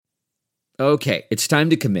Okay, it's time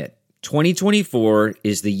to commit. 2024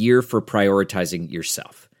 is the year for prioritizing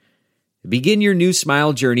yourself. Begin your new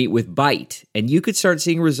smile journey with Byte, and you could start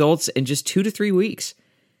seeing results in just 2 to 3 weeks.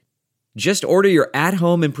 Just order your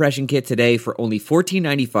at-home impression kit today for only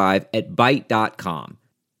 $14.95 at Byte.com.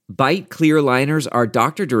 Byte clear liners are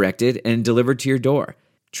doctor-directed and delivered to your door.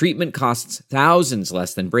 Treatment costs thousands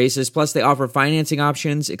less than braces, plus they offer financing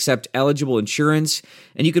options, accept eligible insurance,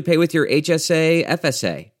 and you could pay with your HSA,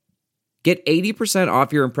 FSA. Get 80%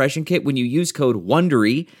 off your impression kit when you use code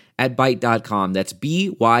WONDERY at Byte.com. That's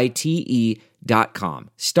BYTE.com.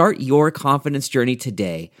 Start your confidence journey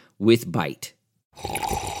today with Byte.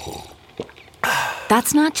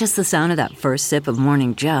 That's not just the sound of that first sip of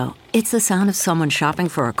Morning Joe. It's the sound of someone shopping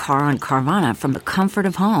for a car on Carvana from the comfort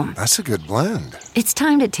of home. That's a good blend. It's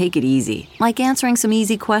time to take it easy, like answering some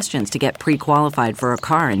easy questions to get pre-qualified for a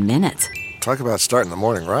car in minutes. Talk about starting the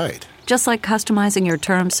morning right. Just like customizing your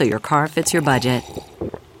terms so your car fits your budget.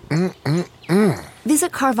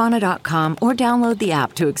 Visit Carvana.com or download the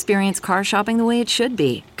app to experience car shopping the way it should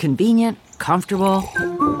be. Convenient, comfortable.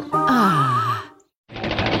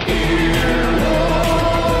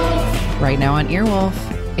 Right now on Earwolf,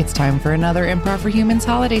 it's time for another Improv for Humans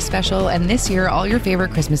holiday special, and this year all your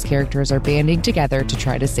favorite Christmas characters are banding together to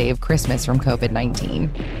try to save Christmas from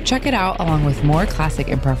COVID-19. Check it out along with more classic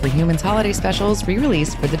Improv for Humans holiday specials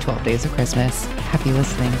re-released for the 12 Days of Christmas. Happy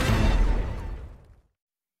listening.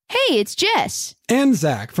 Hey, it's Jess. And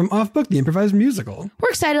Zach from Off Book, the improvised musical. We're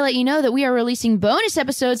excited to let you know that we are releasing bonus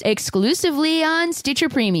episodes exclusively on Stitcher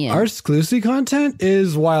Premium. Our exclusive content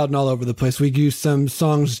is wild and all over the place. We use some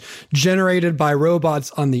songs generated by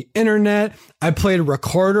robots on the internet. I played a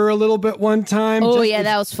recorder a little bit one time. Oh, yeah,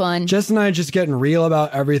 that was fun. Jess and I just getting real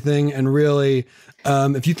about everything, and really,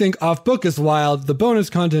 if you think Off Book is wild, the bonus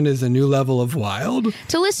content is a new level of wild.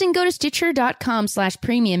 To listen, go to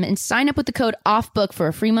Stitcher.com/premium and sign up with the code OFFBOOK for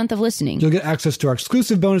a free month of listening. You'll get access to our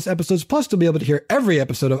exclusive bonus episodes, plus you'll be able to hear every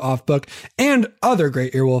episode of Off Book and other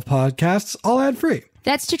great Earwolf podcasts, all ad-free.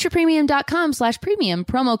 That's StitcherPremium.com/premium,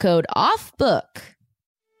 promo code OFFBOOK.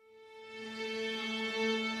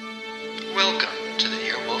 Welcome to the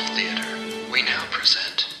Earwolf Theater. We now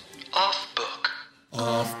present Off Book.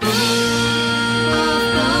 Off Book.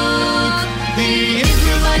 The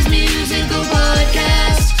improvised musical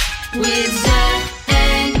podcast with Zach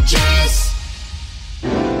and Jess.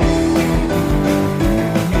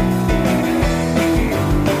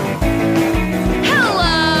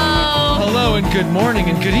 Hello and good morning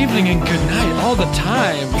and good evening and good night all the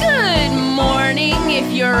time. Good morning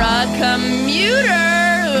if you're a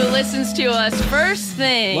commuter who listens to us first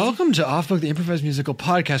thing. Welcome to Off Book, the improvised musical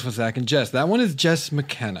podcast with Zach and Jess. That one is Jess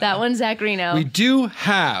McKenna. That one's Zach Reno. We do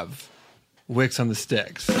have Wicks on the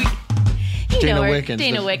sticks. Dana Wickens.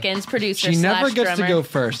 Dana Wickens, producer. She never gets drummer. to go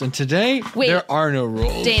first, and today there are no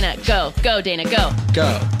rules. Dana, go. Go, Dana, go.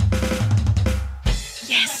 Go.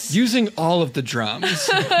 Yes. Using all of the drums.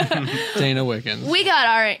 Dana Wickens. We got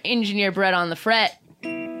our engineer Brett on the fret.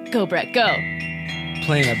 Go, Brett, go.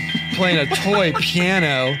 Playing a toy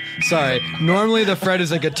piano. Sorry. Normally the fret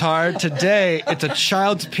is a guitar. Today it's a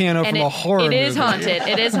child's piano from a horror movie. It is haunted.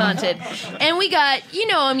 It is haunted. And we got, you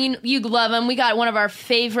love him. We got one of our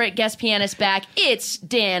favorite guest pianists back. It's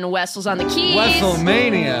Dan Wessels on the keys.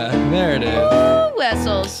 Wesselmania. There it is. Woo,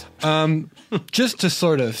 Wessels. Just to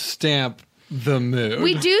sort of stamp the mood.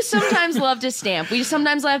 We do sometimes love to stamp. We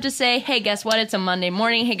sometimes love to say, hey, guess what? It's a Monday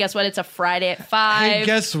morning. Hey, guess what? It's a Friday at 5. Hey,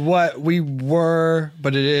 guess what? We were,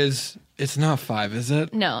 but it's not 5, is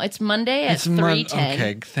it? No, it's Monday at 3:10.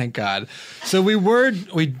 Okay, thank God. So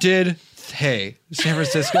we did, hey, San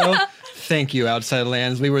Francisco, thank you, Outside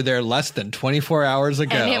Lands. We were there less than 24 hours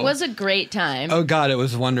ago. And it was a great time. Oh, God, it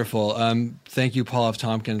was wonderful. Thank you, Paul F.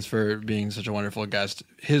 Tompkins, for being such a wonderful guest.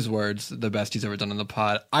 His words, the best he's ever done on the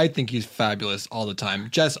pod. I think he's fabulous all the time.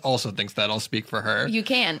 Jess also thinks that. I'll speak for her. You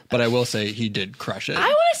can. But I will say he did crush it. I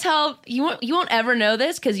want to tell, you won't ever know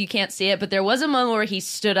this because you can't see it, but there was a moment where he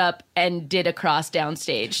stood up and did a cross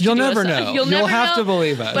downstage. You'll never know. You'll have to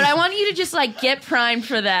believe us. But I want you to just get primed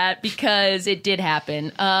for that because it did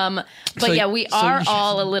happen. We are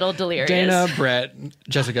all a little delirious. Dana, Brett,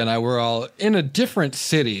 Jessica, and I were all in a different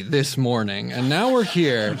city this morning, and now we're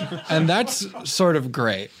here, and that's sort of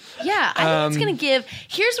great. Yeah, I think it's going to give...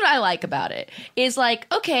 Here's what I like about it, is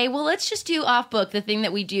okay, well, let's just do Off Book, the thing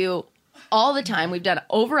that we do all the time. We've done it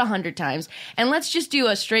over 100 times. And let's just do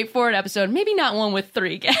a straightforward episode. Maybe not one with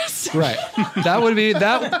 3 guests. Right. That would be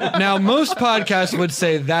that. Now, most podcasts would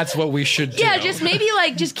say that's what we should do. Yeah, just maybe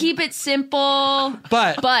just keep it simple.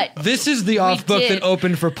 But this is the off book that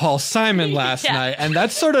opened for Paul Simon last night, and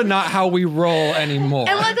that's sort of not how we roll anymore.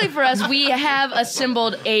 And luckily for us, we have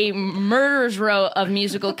assembled a murderer's row of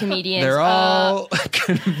musical comedians. They're all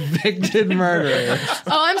convicted murderers.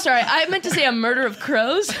 Oh, I'm sorry. I meant to say a murder of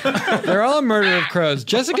crows. They're all a murder of crows.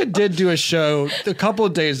 Jessica did do a show a couple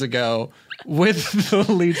of days ago with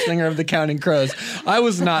the lead singer of the Counting Crows. I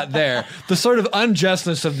was not there. The sort of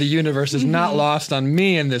unjustness of the universe is not lost on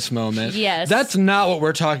me in this moment. Yes. That's not what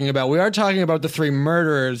we're talking about. We are talking about the 3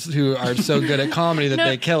 murderers who are so good at comedy that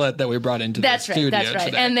they kill it that we brought into the studio That's right.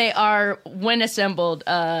 today. And they are, when assembled,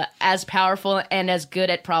 as powerful and as good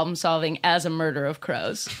at problem solving as a murder of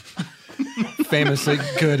crows. Famously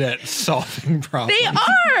good at solving problems. They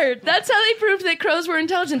are! That's how they proved that crows were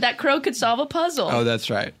intelligent. That crow could solve a puzzle. Oh, that's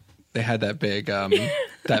right. They had that big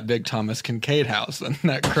Thomas Kincaid house, and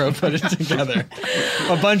that crow put it together.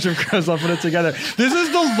 A bunch of crows all put it together. This is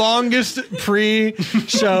the longest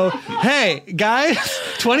pre-show. Hey, guys,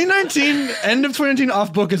 2019, end of 2019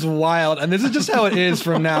 off book is wild, and this is just how it is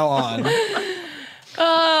from now on.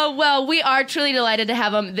 Well, we are truly delighted to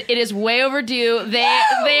have them. It is way overdue. They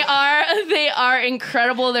are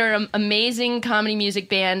incredible. They're an amazing comedy music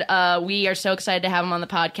band. We are so excited to have them on the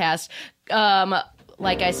podcast.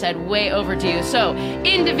 Like I said, way overdue. So,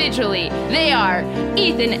 individually, they are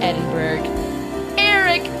Ethan Edinburgh,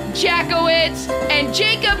 Eric Jackowitz, and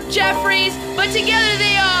Jacob Jeffries, but together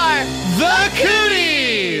they are The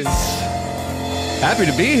Cooties! Happy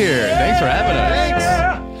to be here. Thanks for having us.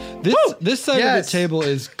 This side of the table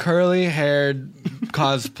is curly-haired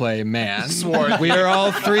cosplay man. We are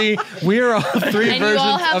all three. We are all 3 and versions you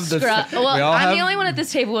all have of the. scruff. Well, I'm the only one at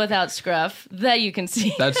this table without scruff that you can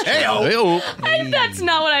see. That's true. That's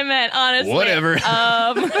not what I meant, honestly. Whatever.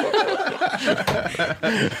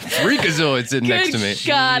 Freakazoid sitting next to me.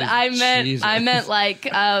 God, I meant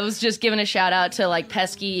I was just giving a shout out to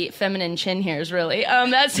pesky feminine chin hairs. Really,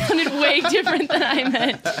 that sounded way different than I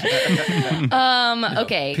meant.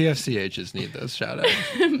 Okay. PFCHs need those shout outs.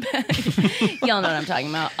 Y'all know what I'm talking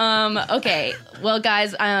about. Okay. Well,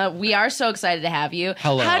 guys, we are so excited to have you.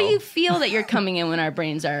 Hello. How do you feel that you're coming in when our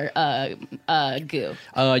brains are goo?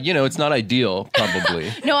 It's not ideal,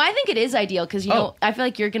 probably. No, I think it is ideal because, I feel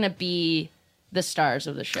like you're going to be the stars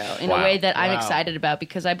of the show in a way that I'm excited about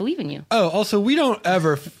because I believe in you. Oh, also, we don't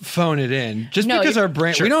ever phone it in. Just because our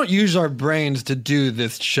brain, we don't use our brains to do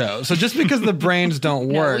this show. So just because the brains don't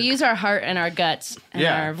work. We use our heart and our guts and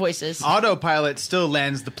our voices. Autopilot still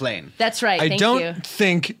lands the plane. That's right. I don't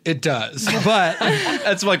think it does, but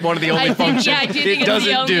that's one of the only functions it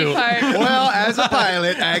doesn't do. Well, as a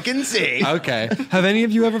pilot, I can see. Okay. Have any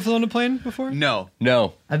of you ever flown a plane before? No.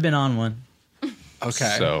 I've been on one.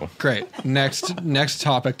 Okay. So great. Next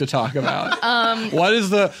topic to talk about.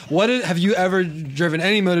 Have you ever driven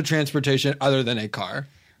any mode of transportation other than a car?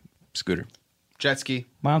 Scooter. Jet ski.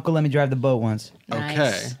 My uncle let me drive the boat once. Nice.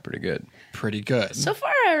 Okay. Pretty good. So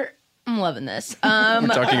far, I'm loving this. We're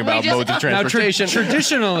talking about modes of transportation.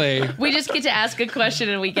 Traditionally, we just get to ask a question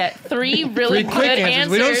and we get 3 really quick good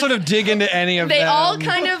answers. We don't sort of dig into any of them. They all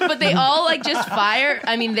but they all just fire.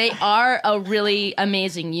 I mean, they are a really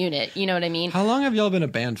amazing unit. You know what I mean? How long have y'all been a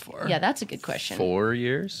band for? Yeah, that's a good question. 4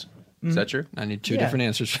 years. Is that true? I need 2 different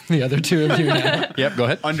answers from the other 2 of you now. Yep, go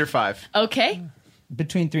ahead. Under 5. Okay.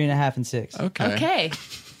 Between 3.5 and 6. Okay.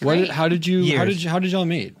 How did y'all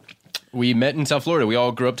meet? We met in South Florida. We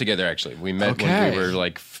all grew up together, actually. We met when we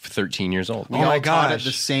were 13 years old. We all taught at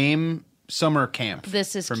the same summer camp.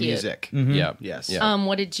 This is for cute. music. Mm-hmm. Yeah. Yes. Yeah.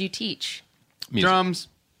 What did you teach? Music. Drums.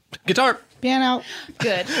 Guitar. Piano.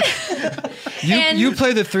 Good. You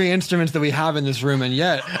play the 3 instruments that we have in this room, and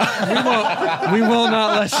yet we will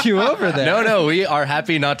not let you over there. No, we are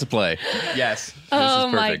happy not to play. Yes. Oh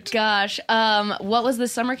my gosh. What was the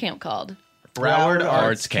summer camp called? Broward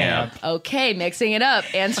Arts Camp. Okay, mixing it up,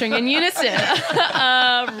 answering in unison.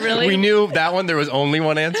 Really? We knew that one. There was only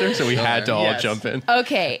one answer, so we had to all jump in.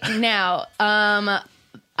 Okay, now,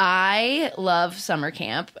 I love summer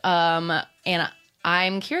camp, and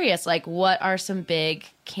I'm curious, what are some big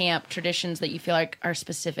camp traditions that you feel like are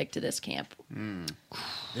specific to this camp?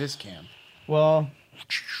 This camp. Well,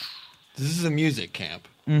 this is a music camp.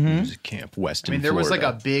 Music camp, Weston. There was Florida.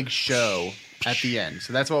 a big show at the end,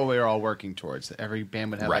 so that's what we were all working towards. Every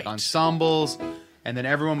band would have ensembles, and then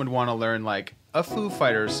everyone would want to learn a Foo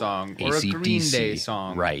Fighters song or a Green Day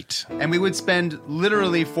song, right? And we would spend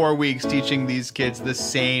literally 4 weeks teaching these kids the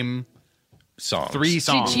same songs. 3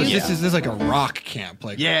 songs. This is like a rock camp.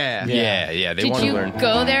 Like Yeah. They Did want to you learn.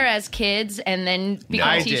 go there as kids and then become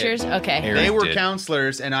I teachers? did. Okay. Aaron They were did.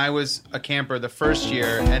 counselors, and I was a camper the first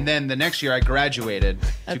year, and then the next year I graduated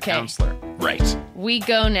to Okay. counselor. Right. We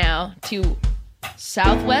go now to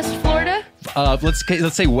Southwest Florida, Let's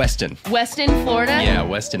say Weston. Weston, Florida. Yeah,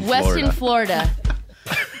 Weston, Florida. Weston, Florida.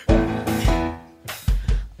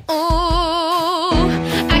 Ooh,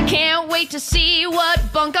 I can't wait to see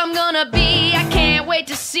what bunk I'm gonna be. I can't wait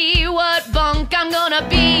to see what bunk I'm gonna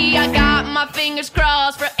be. I got my fingers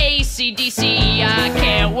crossed for AC/DC. I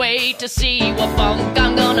can't wait to see what bunk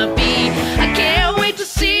I'm gonna be. I can't wait to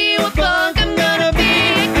see what bunk I'm gonna be.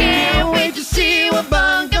 I can't wait to see what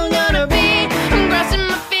bunk I'm gonna be. I'm crossing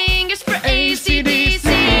my fingers for AC/DC.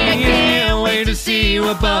 I can't wait to see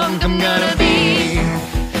what bunk I'm gonna be.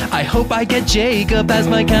 I hope I get Jacob as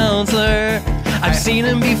my counselor. I've seen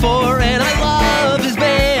him before and I love his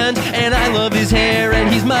band. And I love his hair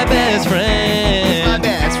and he's my best friend. My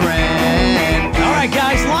best friend. All right,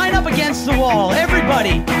 guys, line up against the wall.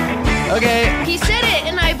 Everybody. Okay. He said it,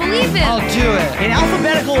 and I believe him. I'll do it. In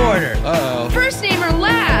alphabetical order. Uh-oh. First name or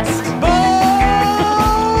last?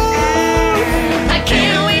 I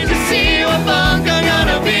can't wait to see what bunk I'm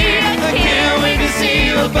gonna be. I can't wait to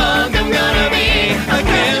see what bunk I'm gonna be. I'm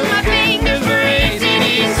crossing my fingers for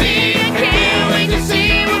AC/DC. I can't wait to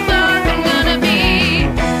see what bunk I'm gonna be.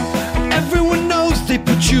 Everyone knows they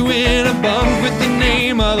put you in a bunk with the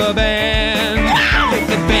name of the band.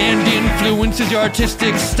 The band influences your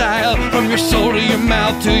artistic style from your soul to your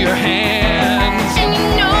mouth to your hands. And you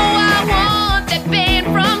know I want that band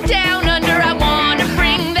from down under. I want to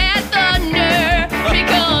bring that thunder.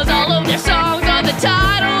 Because all of their songs are the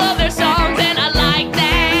title of their songs, and I like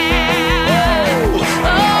that.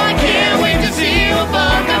 Oh, I can't wait to see what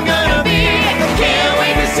bunk I'm gonna be. Can't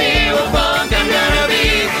wait to see what bunk I'm gonna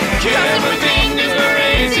be. Crossing my fingers for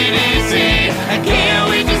AC/DC. I can't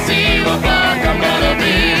wait to see what bunk I'm gonna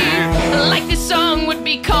be. Like this song would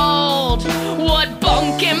be called What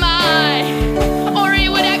Bunk Am I? Or it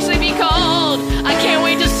would actually be called I Can't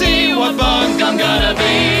Wait to See What Bunk I'm Gonna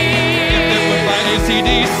Be. If it was by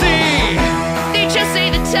AC/DC. They just say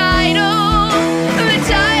the title. The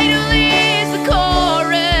title is the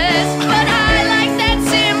chorus. But I like that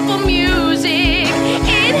simple music.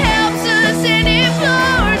 It helps us and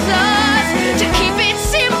implores us to keep it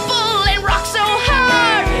simple and rock so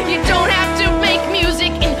hard. You don't have to make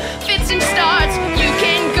music in fits and starts. You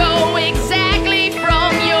can go exactly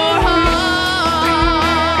from your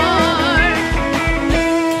heart.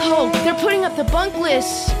 Oh, they're putting up the bunk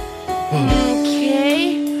list.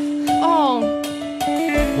 Okay. Oh,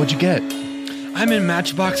 What'd you get? I'm in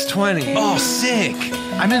Matchbox 20. Oh, sick.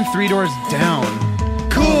 I'm in 3 Doors Down.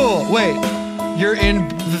 Cool. Wait, you're in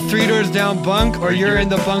the 3 Doors Down bunk, or you're in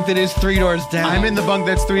the bunk that is 3 Doors Down? I'm in the bunk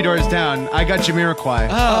that's 3 Doors Down. I got Jamiroquai.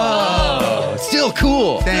 Oh, Still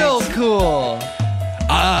cool. still cool.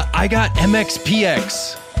 I got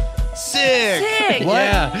MXPX. Sick. sick.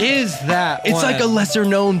 What is that? It's one? like a lesser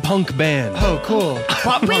known punk band. Oh, cool.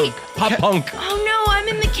 Pop Wait. Pop punk. Oh no, I'm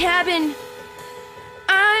in the cabin.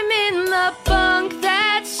 I'm in the bunk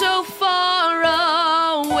that's so far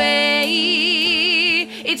away.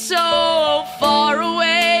 It's so far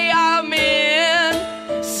away, I'm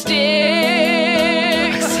in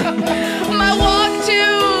sticks. My walk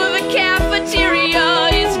to the cafeteria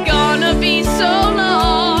is gonna be so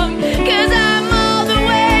long. 'Cause I'm all the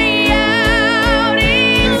way out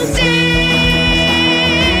in sticks.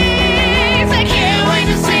 I can't wait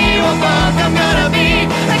to see what bunk I'm gonna be.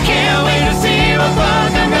 I can't wait to see what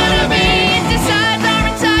bunk I'm gonna be. It decides our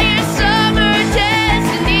entire summer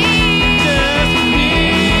destiny.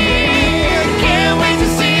 I can't wait to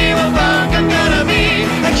see what bunk I'm gonna be.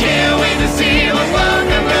 I can't wait to see what bunk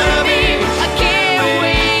I'm gonna be. I can't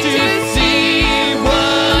wait to see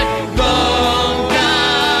what bunk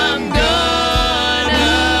I'm gonna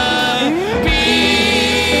be.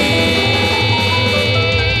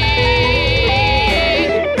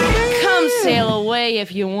 Come sail away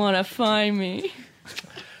if you want to find me.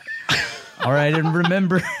 All right, and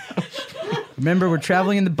remember, we're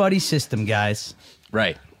traveling in the buddy system, guys.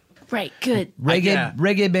 Right. Right, good.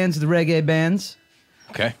 Reggae bands with reggae bands,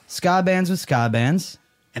 Okay. ska bands with ska bands.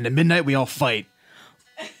 And at midnight, we all fight.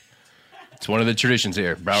 It's one of the traditions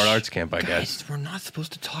here. Broward Arts Camp, I guess. We're not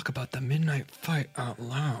supposed to talk about the midnight fight out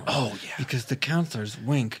loud. Oh, yeah. Because the counselors,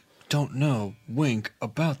 Wink, don't know Wink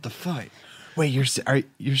about the fight. Wait, you're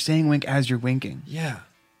saying wink as you're winking? Yeah.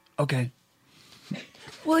 Okay.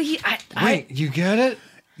 Well, Wait, you get it?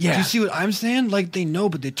 Yeah. Do you see what I'm saying? Like they know,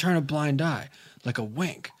 but they turn a blind eye, like a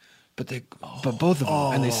wink. but both of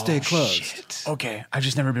them, and they stay closed. Shit. Okay, I've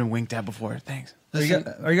just never been winked at before. Thanks. Are you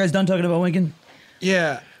guys done talking about winking?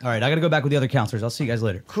 Yeah. All right, I got to go back with the other counselors. I'll see you guys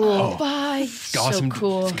later. Cool. Bye. Awesome. So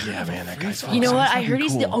cool. Yeah, man, that guy's You know awesome. what? I heard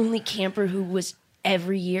he's the cool. only camper who was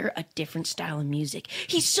every year a different style of music.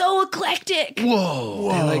 He's so eclectic. Whoa.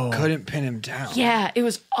 They like couldn't pin him down. Yeah, it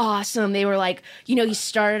was awesome. They were like, he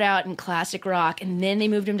started out in classic rock, and then they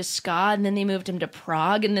moved him to ska, and then they moved him to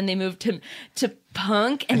prog, and then they moved him to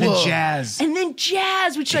punk, And then jazz. and then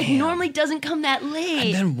jazz, which like normally doesn't come that late.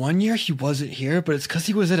 And then one year he wasn't here, but it's because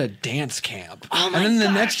he was at a dance camp. Oh my and then the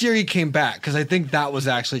gosh. next year he came back because I think that was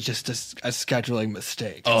actually just a scheduling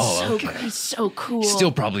mistake. Oh, He's so cool.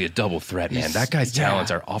 Still probably a double threat, man. That guy's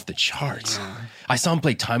talents are off the charts. I saw him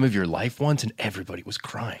play Time of Your Life once, and everybody was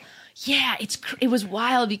crying. Yeah, it was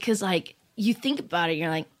wild because like you think about it, you're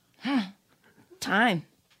like, time.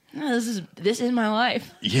 No, this is my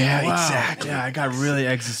life. Yeah, Wow. exactly. Yeah, I got really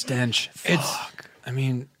existential.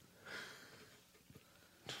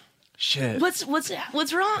 Shit. What's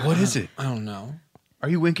wrong? What is it? I don't know. Are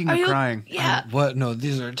you winking Are or you- crying? Yeah. What? No,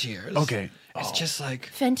 these are tears. Okay. It's just like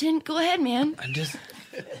Fenton, go ahead, man.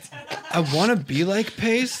 I want to be like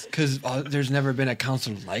Pace because there's never been a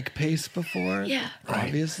counselor like Pace before. Yeah.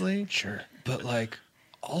 Obviously. Sure. But like,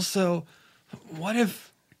 also, what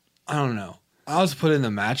if, I don't know. I was put in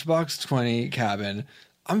the Matchbox 20 cabin.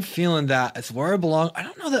 I'm feeling that it's where I belong. I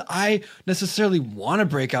don't know that I necessarily want to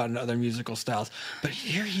break out into other musical styles, but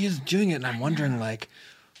here he is doing it, and I'm wondering, like,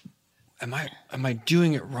 am I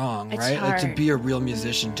doing it wrong, It's right? Like, to hard. be a real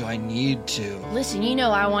musician, do I need to? Listen,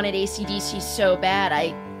 I wanted AC/DC so bad.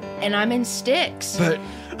 And I'm in Styx. But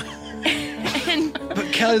and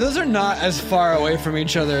but Kelly, those are not as far away from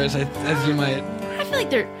each other as you might. I feel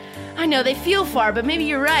like I know they feel far, but maybe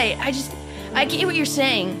you're right. I get what you're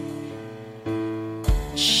saying.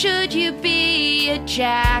 Should you be a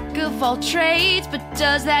jack of all trades, but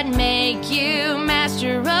does that make you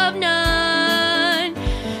master of none?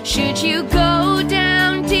 Should you go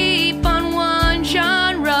down deep on one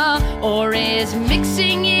genre, or is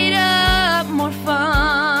mixing it up more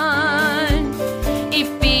fun? If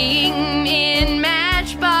being in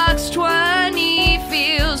Matchbox 20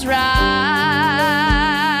 feels right,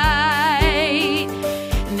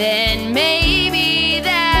 then maybe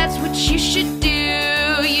that's what you should do.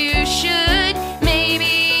 You should, maybe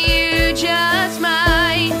you just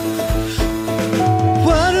might.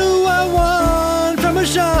 What do I want from a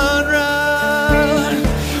genre?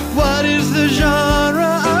 What is the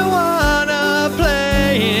genre I wanna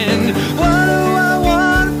play in? What do I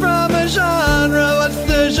want from a genre? What's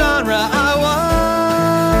the genre I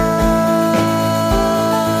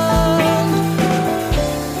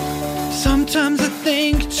want? Sometimes I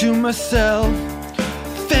think to myself,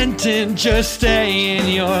 Fenton, just stay in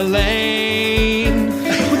your lane.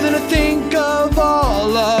 But then I think of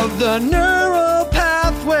all of the neural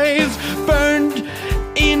pathways burned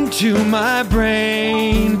into my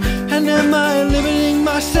brain. And am I limiting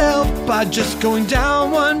myself by just going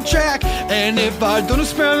down one track? And if I don't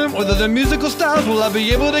experiment with other musical styles, will I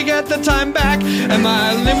be able to get the time back? Am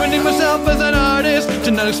I limiting myself as an artist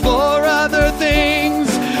to not explore other things?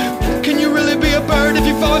 Can you really be a bird if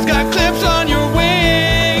you've always got clips on your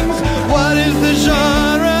wings? What is the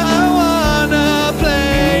genre I wanna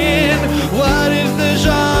play in? What is the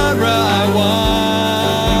genre I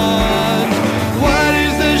want? What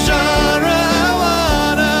is the genre I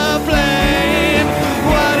wanna play in?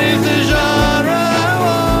 What is the genre I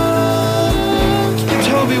want?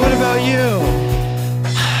 Toby, what about you?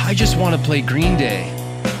 I just want to play Green Day,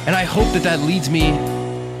 and I hope that leads me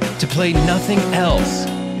to play nothing else.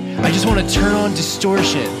 I just want to turn on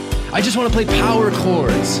distortion. I just want to play power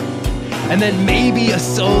chords, and then maybe a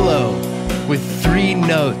solo with 3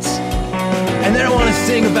 notes. And then I want to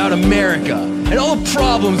sing about America and all the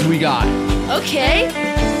problems we got. Okay.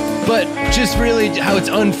 But just really how it's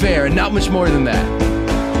unfair and not much more than that.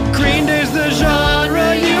 Green Day's the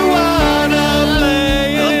genre you wanna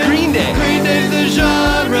play in. Green Day. Green Day's the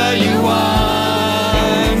genre you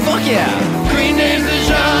want. Fuck yeah. Green Day's the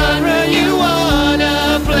genre you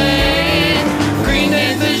wanna play in. Green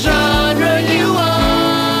Day's the genre you want.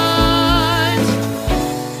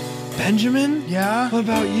 Benjamin? Yeah? What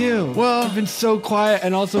about you? Well, I've been so quiet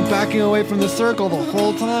and also backing away from the circle the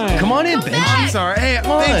whole time. Come on in, Benji. I'm sorry. Hey,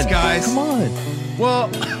 thanks, guys. Come on. Well,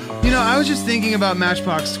 I was just thinking about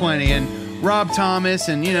Matchbox 20 and Rob Thomas,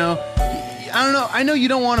 and, I don't know. I know you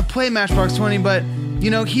don't want to play Matchbox 20, but,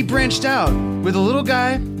 he branched out with a little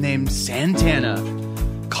guy named Santana.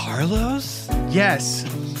 Carlos? Yes.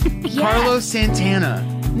 Yeah. Carlos Santana.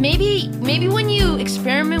 Maybe when you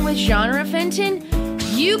experiment with genre, Fenton,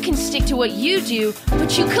 you can stick to what you do,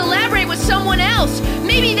 but you collaborate with someone else.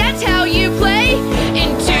 Maybe that's how you play in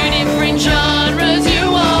two different genres.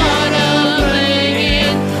 You wanna play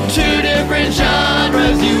in two different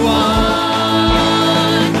genres. You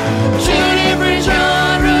want two different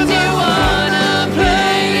genres. You wanna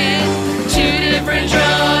play in two different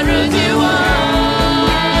genres. You want.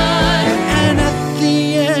 And at the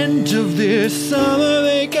end of this summer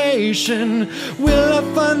vacation, we'll have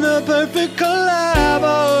found the perfect collaboration.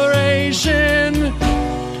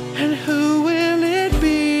 And who will it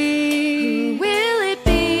be? Who will it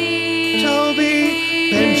be?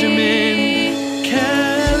 Toby, Benjamin,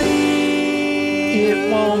 Kelly.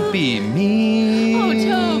 It won't be me. Oh,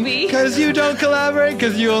 Toby. Cause you don't collaborate,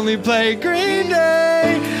 cause you only play Green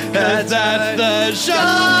Day. Cause that's the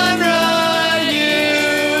genre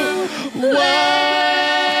you want.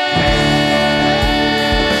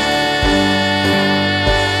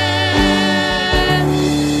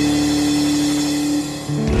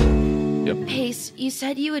 Pace, you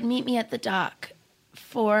said you would meet me at the dock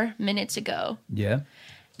 4 minutes ago. Yeah.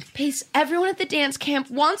 Pace, everyone at the dance camp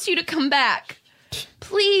wants you to come back.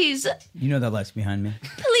 Please, You know that light's behind me.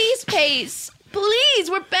 please, Pace. Please,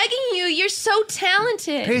 we're begging you. You're so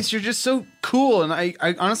talented. Pace, you're just so cool, and I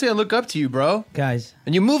honestly I look up to you, bro. Guys,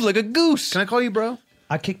 And you move like a goose. Can I call you bro?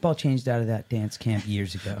 I kickball changed out of that dance camp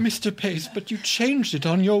years ago. Mr. Pace, but you changed it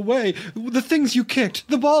on your way. The things you kicked,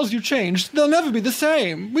 the balls you changed, they'll never be the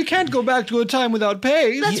same. We can't go back to a time without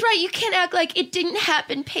Pace. That's right. You can't act like it didn't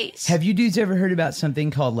happen, Pace. Have you dudes ever heard about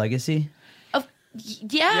something called Legacy?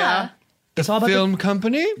 Yeah. It's all about Film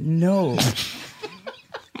company? No.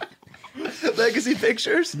 Legacy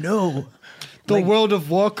Pictures? No. The World of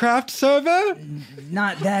Warcraft server?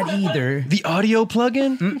 Not that either. The audio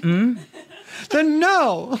plugin? Then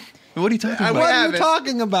no. What are you talking about? What are you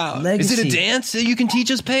talking about? Legacy. Is it a dance that you can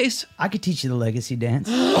teach us, Pace? I could teach you the Legacy dance.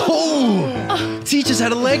 Oh! Teach us how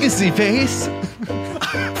to legacy, Pace.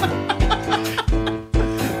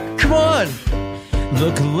 Come on.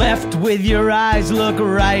 Look left with your eyes, look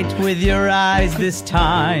right with your eyes this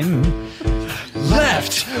time.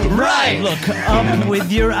 Left, right. Look up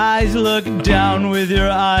with your eyes, look down with your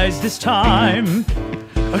eyes this time.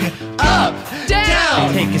 Okay, up,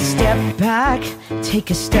 down. Take a step back, take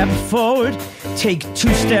a step forward, take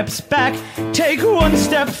 2 steps back, take 1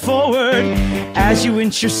 step forward. As you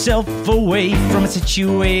inch yourself away from a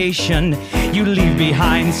situation, you leave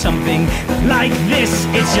behind something like this.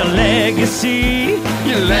 It's your legacy.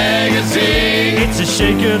 Your legacy. It's a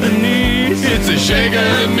shake of the knees. It's a shake of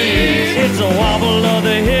the knees. It's a wobble of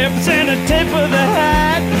the hips and a tip of the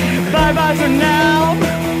hat. Bye-bye for now.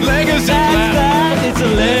 Legacy. That's that. It's a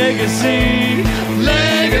legacy.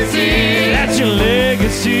 Legacy. That's your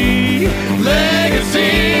legacy. Legacy.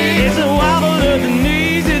 It's a wobble of the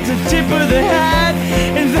knees. It's a tip of the hat.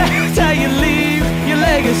 And that's how you leave your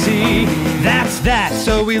legacy. That's that.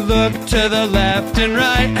 So we look to the left and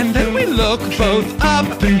right, and then we look both up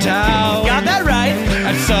and down. Got that right.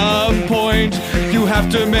 At some point, you have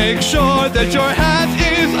to make sure that your hat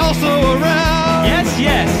is also around. Yes,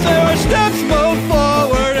 yes. There are steps both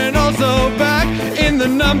forward and also back in the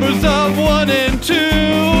numbers of 1 and 2.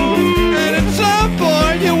 And at some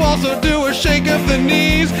point, you also do a shake of the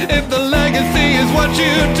knees if the legacy is what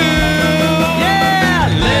you do. Yeah,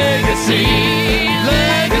 Legacy,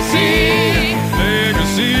 legacy,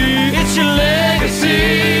 legacy. it's your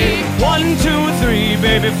legacy. 1, 2, 3,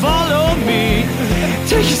 baby, follow me.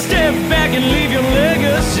 Take a step back and leave your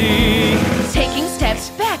legacy. Taking steps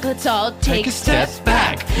back, let's all take a step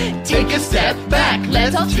back. Take a step back,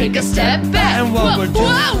 let's all take a step back. And what we're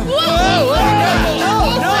doing-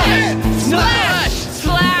 Splash!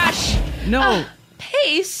 Splash! No.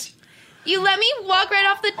 Pace, you let me walk right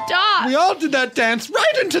off the dock. We all did that dance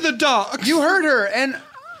right into the dock. You heard her, and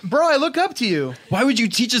bro, I look up to you. Why would you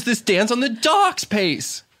teach us this dance on the docks,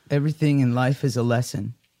 Pace? Everything in life is a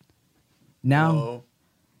lesson. Now,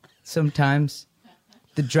 sometimes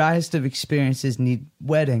the driest of experiences need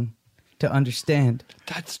wetting to understand.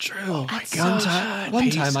 That's true. so One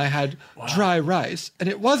time I had dry rice, and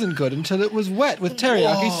it wasn't good until it was wet with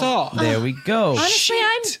teriyaki sauce. There we go. Honestly,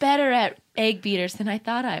 I'm better at egg beaters than I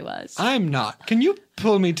thought I was. I'm not. Can you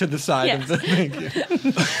pull me to the side Yes. of the thank you?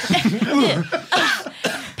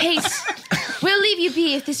 Pace, we'll leave you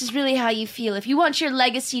be if this is really how you feel. If you want your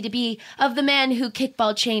legacy to be of the man who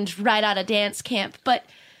kickball changed right out of dance camp. But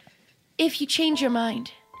if you change your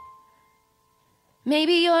mind,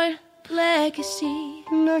 maybe your legacy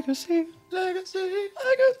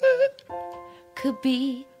could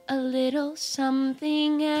be a little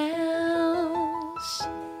something else.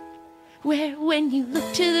 Where when you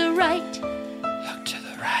look to the right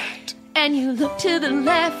and you look to the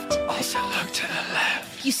left. Also look to the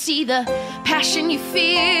left. You see the passion you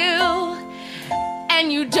feel,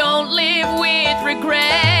 and you don't live with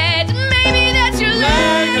regret. Maybe that's your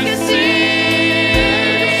legacy.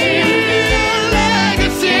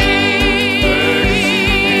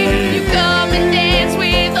 You come and dance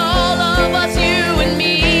with all of us, you and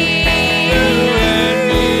me.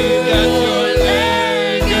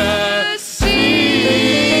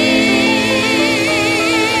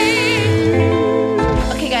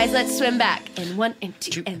 Okay, guys, let's swim back. And 1 and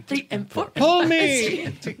 2 and 3 and 4. Pull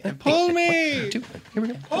me! Pull me! Here we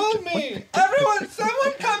go. Pull me! Everyone,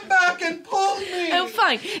 someone come back and pull me! Oh,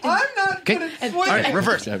 fine. I'm not good at swimming. All right,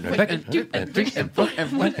 reverse. Back and 2 and 3 and 4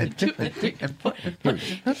 and 1 and 2 and 3 and 4.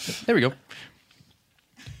 There we go.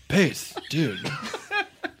 Pace, dude.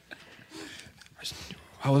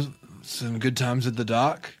 How was some good times at the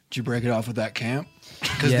dock? Did you break it off with that camp?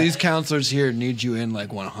 Because these counselors here need you in like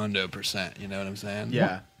 100%. You know what I'm saying?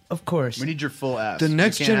 Yeah. Of course. We need your full ass. The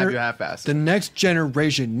next we can't have you half-assed. The next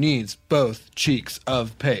generation needs both cheeks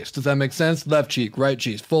of Pace. Does that make sense? Left cheek, right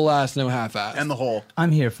cheek, full ass, no half ass, and the whole.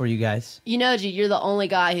 I'm here for you guys. You know, G, you're the only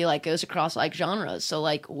guy who like goes across like genres. So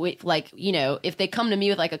like, you know, if they come to me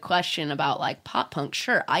with like a question about like pop punk,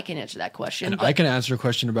 sure, I can answer that question. And but, I can answer a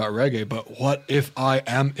question about reggae. But what if I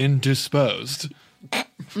am indisposed? I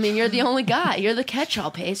mean, you're the only guy. You're the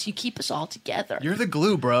catch-all, Pace. You keep us all together. You're the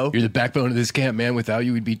glue, bro. You're the backbone of this camp, man. Without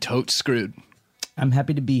you, we'd be totes screwed. I'm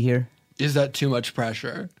happy to be here. Is that too much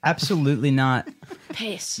pressure? Absolutely not.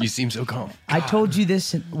 Pace. You seem so calm. I told you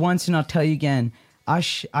this once and I'll tell you again. I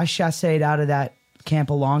chassayed out of that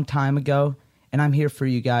camp a long time ago, and I'm here for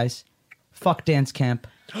you guys. Fuck dance camp.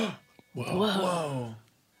 Whoa.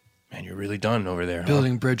 Man, you're really done over there.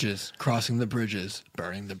 Building bridges, crossing the bridges,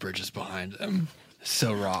 burning the bridges behind them.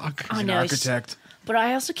 So rock. I He's an know, architect. But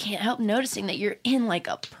I also can't help noticing that you're in like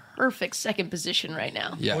a perfect second position right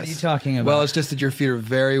now. Yes. What are you talking about? Well, it's just that your feet are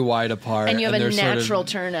very wide apart. And you have a they're sort natural of,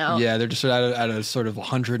 turnout. Yeah, they're just at a sort of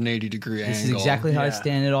 180 degree angle. This is exactly how I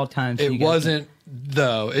stand at all times. It You guys wasn't,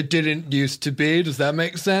 though. It didn't used to be. Does that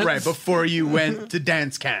make sense? Right, before you went to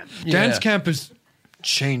dance camp. Dance camp has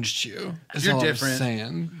changed you. Is You're all I'm different.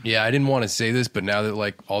 saying. Yeah, I didn't want to say this, but now that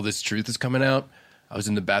like all this truth is coming out, I was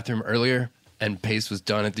in the bathroom earlier and Pace was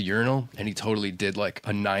done at the urinal and he totally did like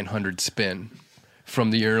a 900 spin from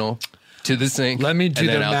the urinal to the sink. Let me do and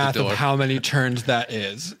the then out math the door. of how many turns that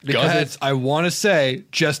is. Go Because ahead. it's, I want to say,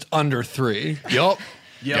 just under 3. Yup.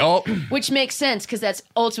 Yup. Which makes sense because that's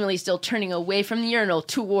ultimately still turning away from the urinal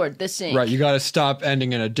toward the sink. Right, you got to stop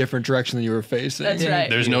ending in a different direction than you were facing. That's right.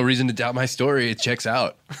 There's no reason to doubt my story. It checks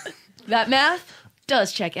out. That math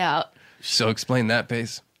does check out. So explain that,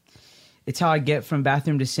 Pace. It's how I get from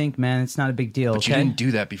bathroom to sink, man. It's not a big deal. But you okay? didn't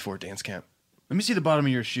do that before dance camp. Let me see the bottom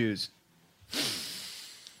of your shoes.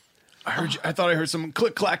 I thought I heard someone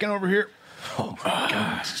click clacking over here. Oh my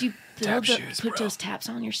god. Did you put those taps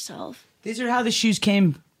on yourself? These are how the shoes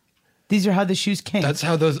came. These are how the shoes came. That's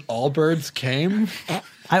how those Allbirds came?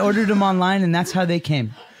 I ordered them online, and that's how they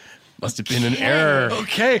came. Must have been an error.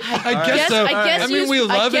 Okay, I guess so. I mean, we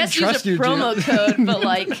love and trust you, use a promo dude. code, but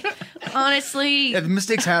like, honestly, Yeah, the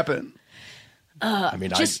mistakes happen. I mean,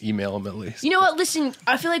 just- I email him at least. you know what? Listen,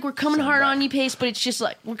 I feel like we're coming hard on you, Pace, but it's just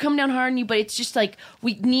like we're coming down hard on you, but it's just like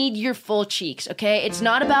we need your full cheeks, okay? It's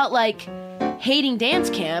not about like hating dance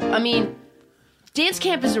camp. I mean, dance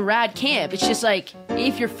camp is a rad camp. It's just like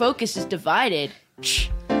if your focus is divided,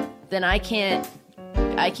 then I can't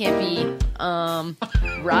be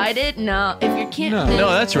rided. No, if you can't, No. then, No,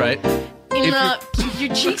 that's right. no,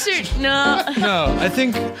 your cheeks are no. No, I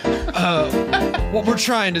think what we're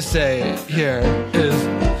trying to say here is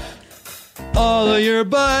all of your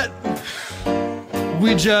butt.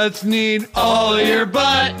 We just need all of your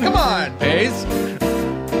butt. Come on. Pace?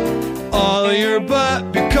 All of your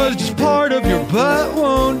butt, because just part of your butt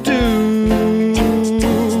won't do.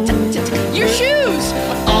 Your shoes.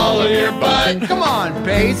 All of your butt. Come on,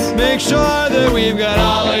 Pace. Make sure that we've got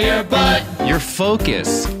all of your butt. Your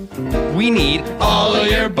focus. We need All of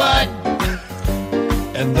your butt.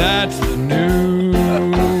 And that's the news.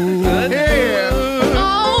 Yeah.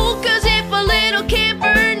 Oh, 'cause if a little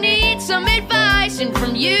camper needs some advice, and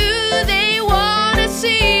from you they wanna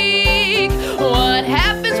seek, what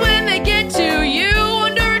happens when they get to you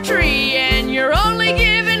under a tree and you're only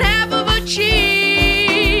given half of a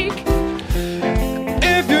cheek?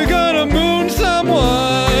 If you're gonna moon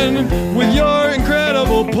someone with your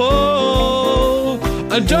incredible pull,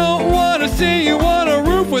 I don't wanna see you on a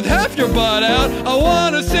roof with half your butt out. I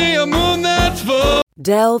wanna see a moon that's full.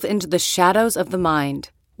 Delve into the shadows of the mind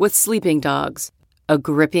with Sleeping Dogs, a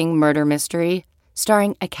gripping murder mystery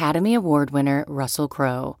starring Academy Award winner Russell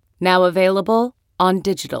Crowe. Now available on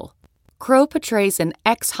digital. Crow portrays an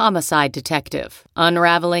ex-homicide detective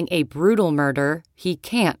unraveling a brutal murder he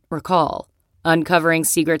can't recall. Uncovering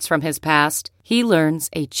secrets from his past, he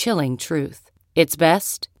learns a chilling truth. It's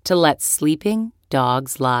best to let sleeping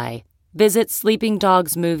dogs lie. Visit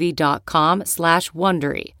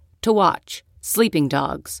sleepingdogsmovie.com/Wondery to watch Sleeping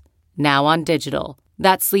Dogs, now on digital.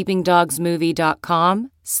 That's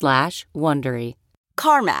sleepingdogsmovie.com/Wondery.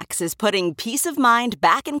 CarMax is putting peace of mind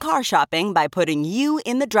back in car shopping by putting you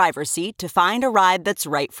in the driver's seat to find a ride that's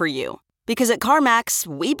right for you. Because at CarMax,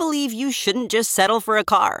 we believe you shouldn't just settle for a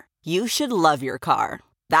car. You should love your car.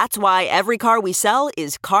 That's why every car we sell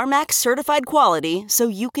is CarMax certified quality, so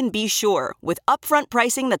you can be sure with upfront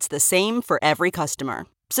pricing that's the same for every customer.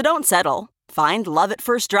 So don't settle. Find love at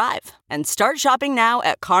first drive and start shopping now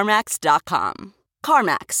at CarMax.com.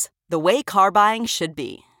 CarMax, the way car buying should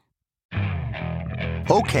be.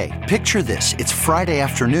 Okay, picture this. It's Friday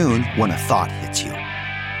afternoon when a thought hits you.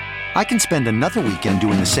 I can spend another weekend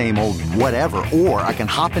doing the same old whatever, or I can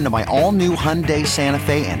hop into my all-new Hyundai Santa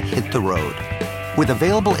Fe and hit the road. With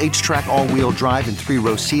available H-Track all-wheel drive and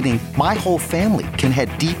 3-row seating, my whole family can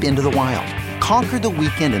head deep into the wild. Conquer the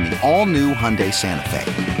weekend in the all-new Hyundai Santa Fe.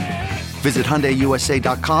 Visit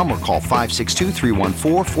HyundaiUSA.com or call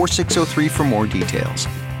 562-314-4603 for more details.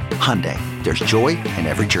 Hyundai, there's joy in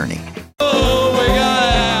every journey. Oh, we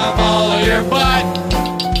gotta have all of your butt.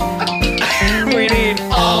 We need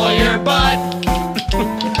all of your butt.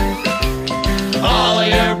 All of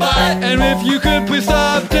your butt. And if you could please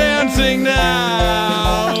stop dancing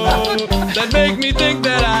now, that'd make me think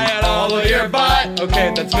that I had all of your butt.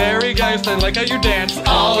 Okay, that's very guys. I like how you dance.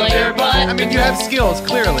 All of your butt. I mean, you have skills,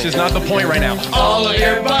 clearly. Which is not the point right now. All of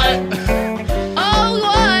your butt. Oh,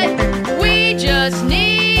 what we just need.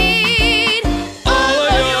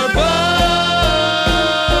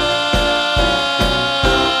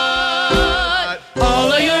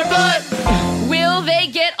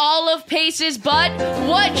 Pace's butt.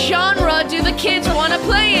 What genre do the kids want to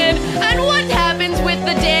play in? And what happens with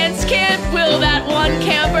the dance camp? Will that one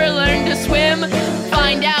camper learn to swim?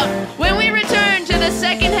 Find out when we return to the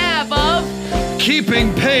second half of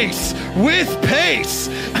Keeping Pace with Pace,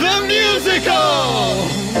 the musical!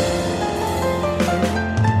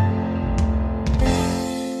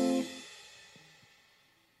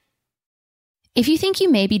 If you think you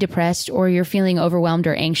may be depressed or you're feeling overwhelmed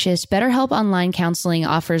or anxious, BetterHelp Online Counseling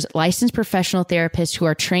offers licensed professional therapists who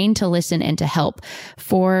are trained to listen and to help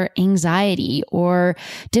for anxiety or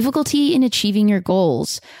difficulty in achieving your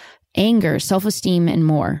goals, anger, self-esteem, and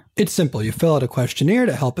more. It's simple. You fill out a questionnaire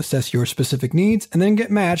to help assess your specific needs and then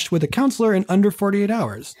get matched with a counselor in under 48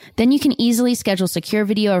 hours. Then you can easily schedule secure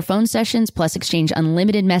video or phone sessions, plus exchange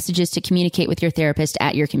unlimited messages to communicate with your therapist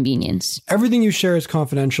at your convenience. Everything you share is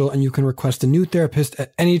confidential, and you can request a new therapist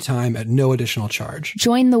at any time at no additional charge.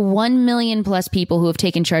 Join the 1 million plus people who have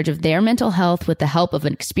taken charge of their mental health with the help of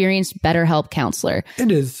an experienced BetterHelp counselor.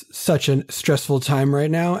 It is such a stressful time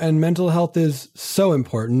right now, and mental health is so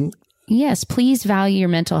important. Yes, please value your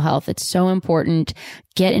mental health. It's so important.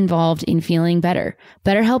 Get involved in feeling better.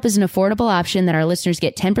 BetterHelp is an affordable option that our listeners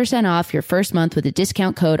get 10% off your first month with a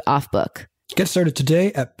discount code OFFBOOK. Get started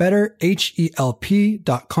today at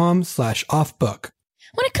betterhelp.com/offbook.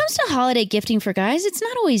 When it comes to holiday gifting for guys, it's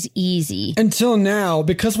not always easy. Until now,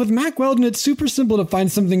 because with Mack Weldon, it's super simple to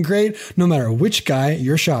find something great no matter which guy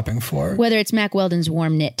you're shopping for. Whether it's Mack Weldon's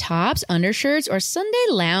warm knit tops, undershirts, or Sunday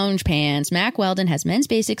lounge pants, Mack Weldon has men's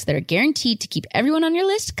basics that are guaranteed to keep everyone on your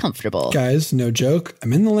list comfortable. Guys, no joke.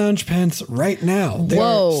 I'm in the lounge pants right now. They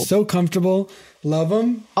are so comfortable. Love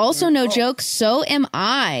them. Also, no joke, so am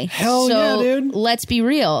I. Hell yeah, dude. Let's be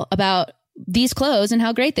real about these clothes and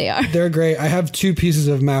how great they are. They're great. I have 2 pieces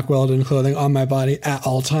of Mack Weldon clothing on my body at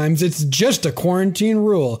all times. It's just a quarantine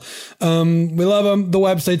rule. We love them. The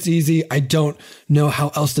website's easy. I don't know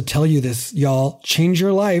how else to tell you this, y'all. Change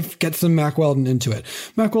your life. Get some Mack Weldon into it.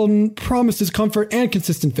 Mack Weldon promises comfort and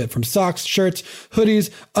consistent fit from socks, shirts, hoodies,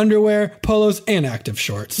 underwear, polos, and active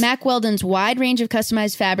shorts. Mack Weldon's wide range of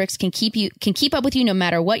customized fabrics can keep up with you no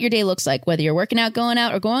matter what your day looks like, whether you're working out, going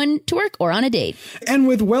out, or going to work, or on a date. And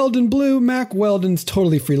with Weldon Blue, Mack Weldon's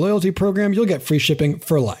totally free loyalty program, you'll get free shipping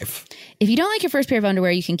for life. If you don't like your first pair of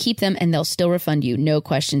underwear, you can keep them and they'll still refund you. No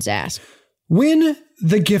questions asked. Win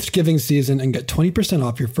the gift giving season and get 20%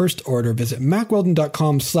 off your first order. Visit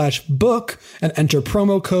MackWeldon.com/book and enter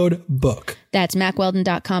promo code BOOK. That's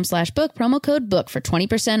MackWeldon.com/book, promo code BOOK for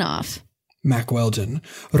 20% off. Mack Weldon,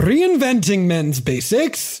 reinventing men's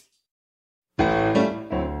basics.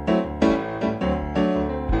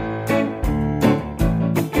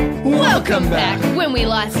 Welcome back. When we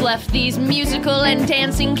last left these musical and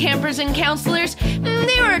dancing campers and counselors,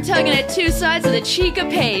 they were tugging at two sides of the Chica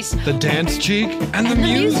pace. The dance cheek and the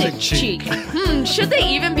music cheek. Should they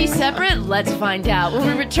even be separate? Let's find out when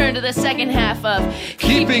we return to the second half of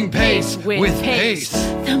Keeping Pace with Pace.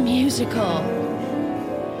 The musical.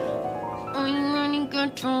 I'm running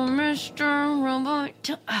good to Mr. Robot.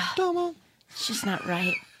 Domo. It's just not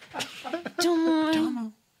right. Domo. Domo.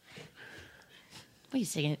 What are you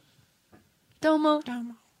singing? Domo.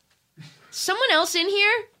 Domo. Someone else in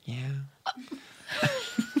here? Yeah.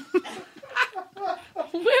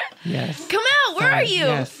 Where? Yes. Come out. Where are you?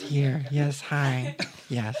 Yes, here. Yes, hi.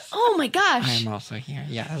 Yes. Oh my gosh. I'm also here.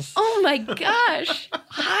 Yes. Oh my gosh.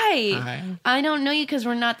 Hi. Hi. I don't know you because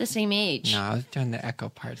we're not the same age. No, I was doing the echo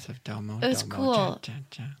parts of Domo. It was Domo, cool. Cha,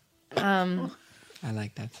 cha, cha. I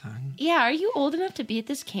like that song. Yeah, are you old enough to be at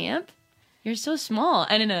this camp? You're so small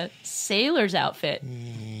and in a sailor's outfit.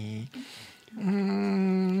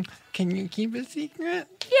 Can you keep a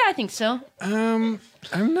secret? Yeah, I think so. I'm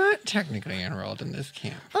not technically enrolled in this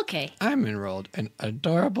camp. Okay. I'm enrolled in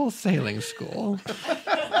adorable sailing school. But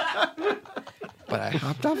I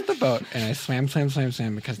hopped off the boat and I swam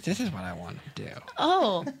because this is what I want to do.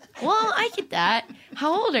 Oh, well, I get that.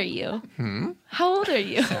 How old are you? How old are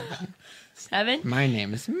you? 7? My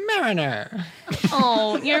name is Mariner.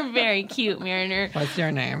 Oh, you're very cute, Mariner. What's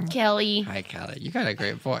your name? Kelly. Hi, Kelly. You got a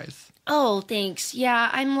great voice. Oh, thanks. Yeah,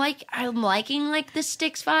 I'm liking like the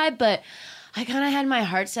Styx vibe, but I kind of had my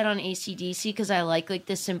heart set on AC/DC because I like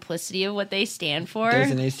the simplicity of what they stand for. There's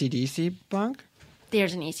an AC/DC bunk?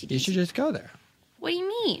 There's an AC/DC. You should just go there. What do you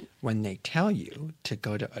mean? When they tell you to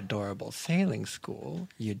go to adorable sailing school,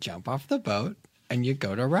 you jump off the boat and you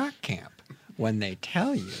go to rock camp. When they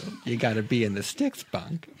tell you you got to be in the Styx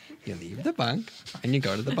bunk, you leave the bunk and you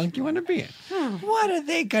go to the bunk you want to be in. What are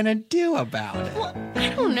they going to do about it? Well, I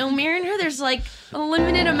don't know, Mariner. There's a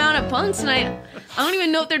limited amount of bunks, and I don't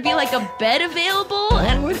even know if there'd be a bed available.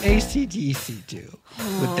 What would AC/DC do?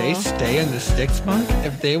 Would they stay in the Styx bunk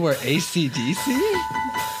if they were AC/DC?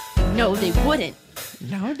 No, they wouldn't.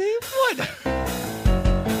 No, they wouldn't.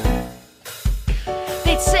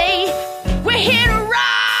 They'd say, we're here to rock!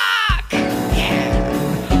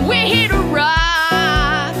 We're here to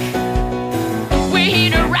rock. We're here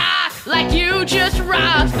to rock like you just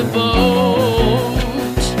rocked the boat.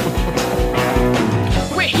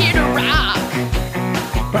 We're here to rock.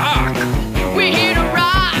 Rock. We're here to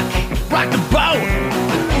rock. Rock the boat.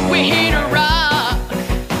 We're here to rock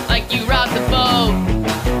like you rocked the boat.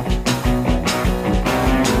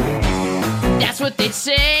 That's what they'd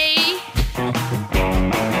say.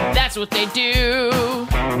 That's what they do.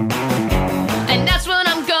 And that's what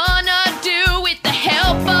I'm gonna do with the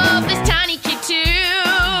help of this tiny kid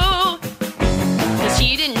too. 'Cause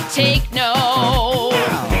he didn't take no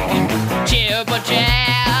jibber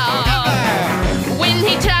jab. When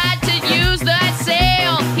he tried to use that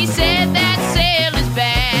sail, he said that sail is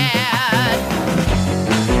bad.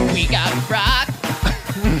 We got rock.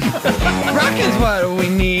 Rock is what we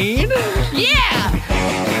need. Yeah!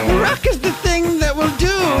 Rock is the thing that will do.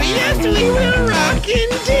 Yes, we will rock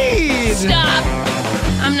indeed. Stop!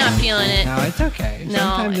 I'm not feeling it. No, it's okay. No,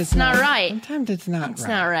 Sometimes it's not right. Sometimes it's not It's right.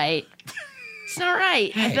 not right. It's not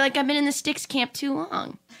right. I Hey. feel like I've been in the Styx camp too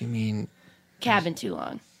long. You mean Cabin too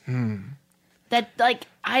long. That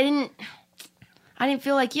I didn't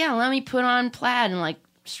feel like, yeah, let me put on plaid and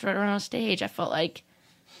strut around stage. I felt like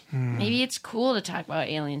maybe it's cool to talk about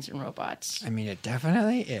aliens and robots. I mean, it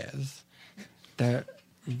definitely is.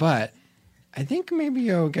 But I think maybe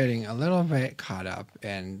you're getting a little bit caught up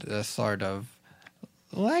in the sort of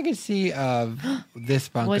legacy of this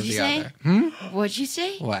bunk What'd or you the say? other. What'd you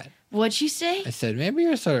say? What? What'd you say? I said maybe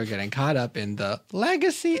you're sort of getting caught up in the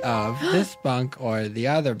legacy of this bunk or the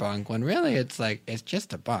other bunk when really it's it's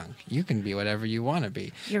just a bunk. You can be whatever you want to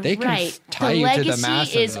be. You're they can right. tie the you legacy to the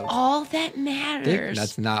masses. is all that matters.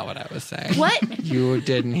 That's not what I was saying. What? You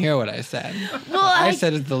didn't hear what I said. Well, I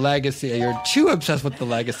said it's the legacy. You're too obsessed with the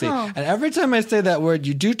legacy. Oh. And every time I say that word,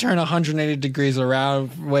 you do turn 180 degrees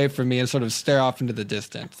around away from me and sort of stare off into the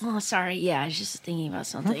distance. Oh, sorry. Yeah, I was just thinking about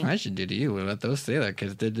something. I should do to you what those sailor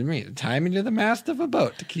kids did to me. Tie me to the mast of a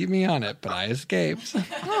boat to keep me on it, but I escaped.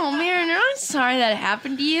 Oh, Mariner, I'm sorry that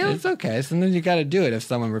happened to you. It's okay. Sometimes you got to do it if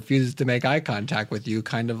someone refuses to make eye contact with you,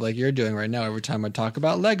 kind of like you're doing right now every time I talk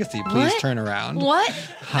about legacy. Please What? turn around. What?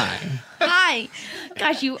 Hi. Hi.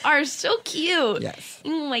 Gosh, you are so cute. Yes.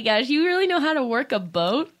 Oh my gosh, you really know how to work a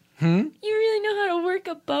boat? You really know how to work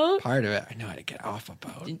a boat? Part of it, I know how to get off a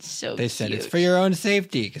boat. It's so They said cute. it's for your own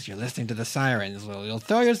safety because you're listening to the sirens. Well, you'll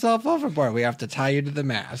throw yourself overboard. We have to tie you to the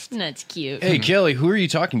mast. That's cute. Hey, Kelly, who are you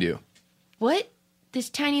talking to? What? this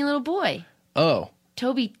tiny little boy. Oh.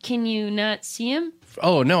 Toby, can you not see him?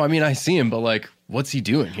 Oh, no, I mean, I see him, but like, what's he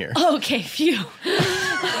doing here? Okay, phew.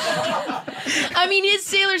 I mean, his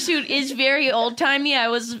sailor suit is very old-timey. I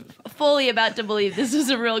was fully about to believe this was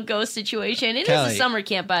a real ghost situation. It is Kelly, a summer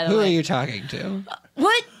camp, by the Who way. are you talking to?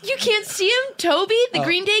 What? You can't see him? Toby, the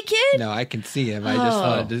Green Day kid? No, I can see him.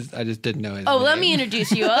 I just didn't know his Oh, name. let me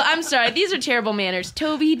introduce you. I'm sorry. These are terrible manners.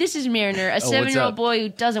 Toby, this is Mariner, a what's 7-year-old up? boy who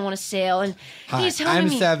doesn't want to sail. And Hi, he's telling I'm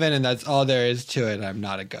me... 7, and that's all there is to it. I'm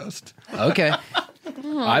not a ghost. Okay.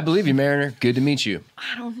 I believe you, Mariner. Good to meet you.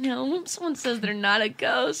 I don't know. Someone says they're not a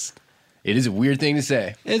ghost. It is a weird thing to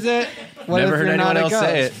say. Is it? Never heard anyone else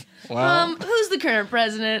say it. Who's the current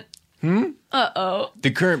president? Uh-oh.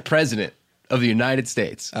 The current president of the United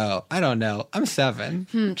States. Oh, I don't know. I'm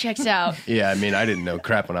 7. Checks out. Yeah, I mean, I didn't know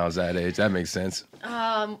crap when I was that age. That makes sense.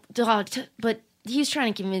 But he's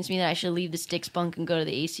trying to convince me that I should leave the Styx bunk and go to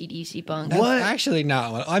the AC/DC bunk. That's actually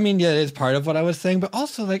not what... I mean, yeah, it is part of what I was saying, but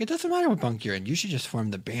also, like, it doesn't matter what bunk you're in. You should just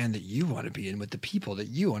form the band that you want to be in with the people that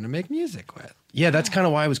you want to make music with. Yeah, that's kind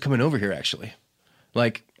of why I was coming over here, actually.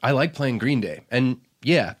 Like, I like playing Green Day. And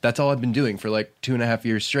yeah, that's all I've been doing for like 2.5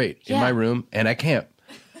 years straight in my room and at camp.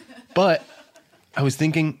 But I was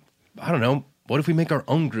thinking, I don't know, what if we make our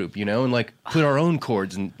own group, you know, and like put our own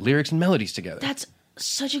chords and lyrics and melodies together? That's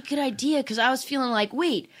such a good idea, because I was feeling like,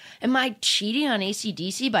 wait, am I cheating on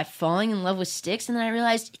AC/DC by falling in love with Styx? And then I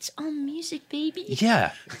realized it's all music, baby.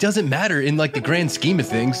 Yeah, it doesn't matter in like the grand scheme of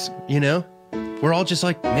things, you know? We're all just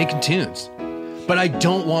like making tunes. But I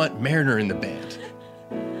don't want Mariner in the band.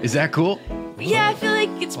 Is that cool? Yeah, I feel like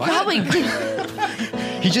it's probably...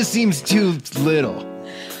 He just seems too little.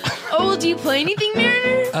 Oh, well, do you play anything,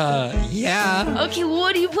 Mariner? Yeah. Okay, well,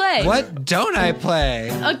 what do you play? What don't I play?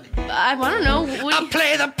 I don't know. I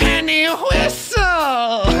play the penny whistle.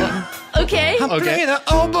 Okay. I play the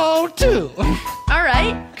oboe, too. All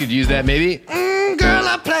right. Could use that maybe. Girl,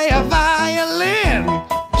 I play a violin.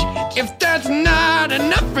 If that's not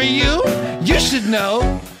enough for you, you should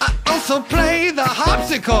know I also play the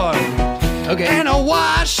harpsichord. Okay. And a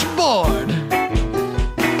washboard.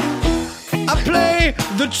 I play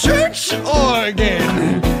the church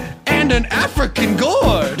organ and an African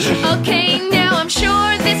gourd. Okay, now I'm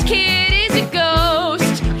sure this kid is a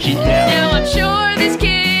ghost. Yeah. Now I'm sure this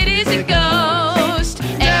kid is a ghost.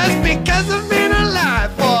 Just because I've been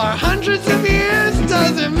alive for hundreds of years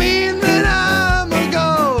doesn't mean that I'm a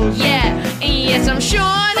ghost. Yeah, yes, I'm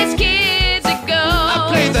sure this kid's a ghost. I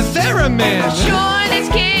play the theremin. I'm sure this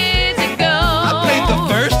kid's a ghost. I played the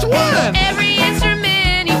first one. Every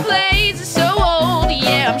instrument he plays is so old.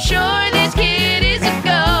 Yeah, I'm sure this kid is a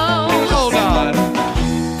ghost. Hold on.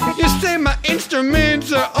 You say my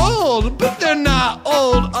instruments are old, but they're not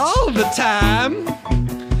old all the time.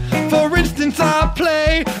 For instance, I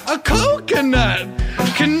play a coconut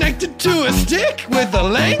connected to a stick with a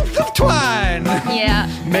length of twine. Yeah.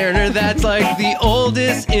 Mariner, that's like the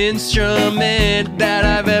oldest instrument that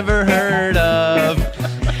I've ever heard of.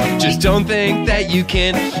 Just don't think that you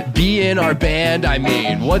can be in our band. I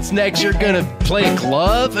mean, what's next? You're gonna play a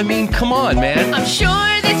glove? I mean, come on, man. I'm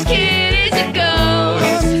sure this kid is a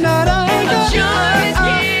ghost. I'm not a I'm sure this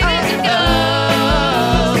kid is a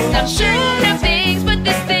ghost. I'm sure of things, but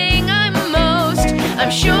this thing I'm most.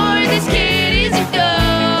 I'm sure this kid is a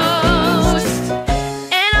ghost.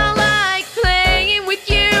 And I like playing with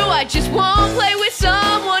you. I just won't play with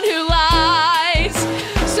someone who lies.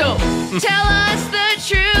 So tell us the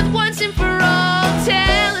truth once and for all.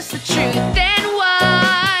 Tell us the truth and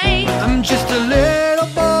why. I'm just a little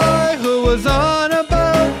boy who was on a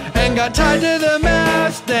boat and got tied to the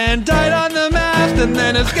mast and died on the mast and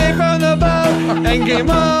then escaped from the boat and came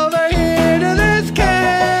over here to this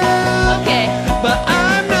camp. Okay. But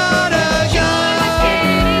I'm not a ghost.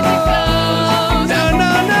 No, no,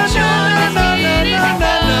 no, no, no, no,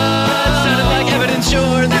 no, no. Sounded like evidence,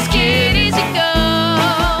 sure. This kid is a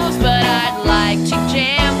ghost, but I'd like to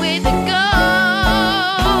jam with a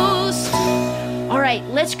ghost. All right,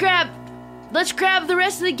 let's grab the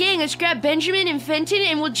rest of the gang. Let's grab Benjamin and Fenton,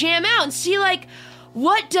 and we'll jam out and see, like,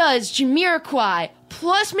 what does Jamiroquai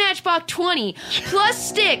plus Matchbox 20 plus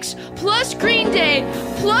Styx plus Green Day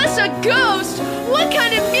plus a ghost? What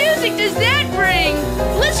kind of music does that bring?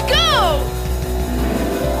 Let's go!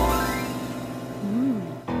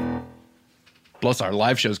 Plus, our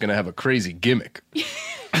live show's gonna have a crazy gimmick.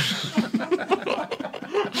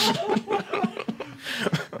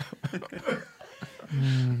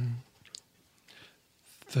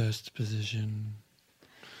 First position.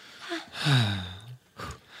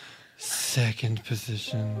 Second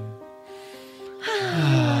position.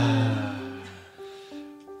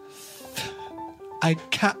 3 I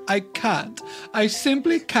can't. I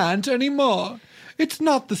simply can't anymore. It's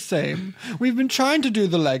not the same. We've been trying to do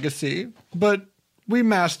the legacy, but we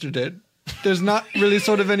mastered it. There's not really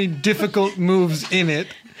sort of any difficult moves in it.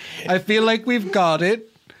 I feel like we've got it.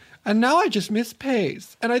 And now I just miss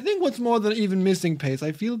Pace. And I think what's more than even missing Pace,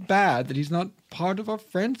 I feel bad that he's not part of our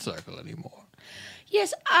friend circle anymore.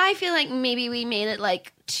 Yes, I feel like maybe we made it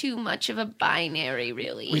like too much of a binary,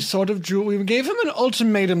 really. We gave him an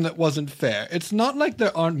ultimatum that wasn't fair. It's not like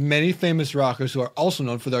there aren't many famous rockers who are also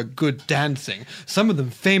known for their good dancing. Some of them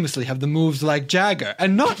famously have the moves like Jagger,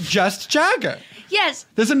 and not just Jagger. Yes.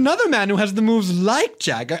 There's another man who has the moves like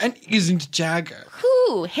Jagger and isn't Jagger.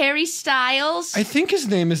 Who? Harry Styles? I think his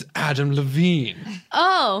name is Adam Levine.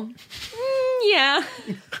 Oh. Yeah.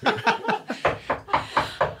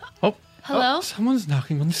 Hello? Oh, someone's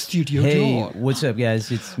knocking on the studio Hey, door. what's up,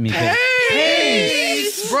 guys? It's me.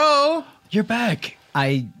 Pace! Bro! You're back.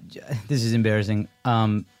 This is embarrassing.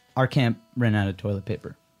 Our camp ran out of toilet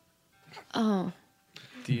paper. Oh.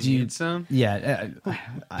 Do you need some? Yeah.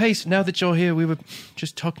 Pace, now that you're here, we were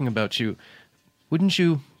just talking about you. Wouldn't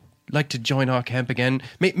you like to join our camp again?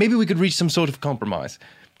 Maybe we could reach some sort of compromise.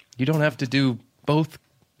 You don't have to do both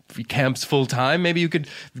camps full time. Maybe you could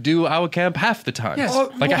do our camp half the time. Yes,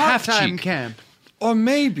 like a half time cheek camp. Or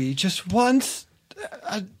maybe just once,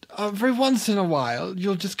 every once in a while,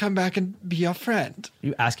 you'll just come back and be our friend.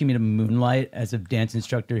 You asking me to moonlight as a dance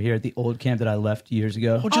instructor here at the old camp that I left years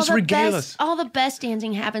ago? Or just regale us. All the best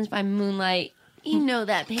dancing happens by moonlight. You know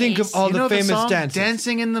that, Pace. Think of all You the know famous song, dances.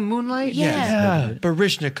 Dancing in the Moonlight? Yeah.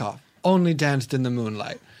 Baryshnikov only danced in the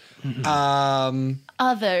moonlight.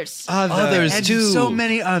 Others. Others And too. so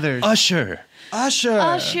many others. Usher.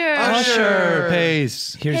 Pace.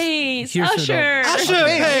 Pace. here's Usher.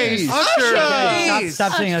 Pace.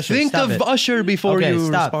 Stop saying Usher. Think Stop of it. Usher before Okay, you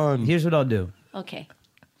stop. respond. Here's what I'll do. Okay.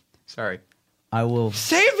 Sorry. I will.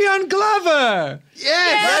 Savion Glover.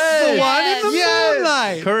 Yes. That's the one in the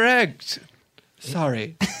moonlight. Correct.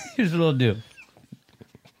 Sorry. Here's what I'll do.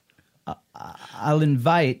 I'll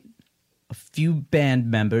invite a few band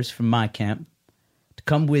members from my camp to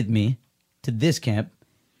come with me to this camp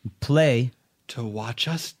and play To watch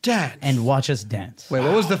us dance. and watch us dance. Wait,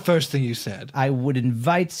 what was the first thing you said? I would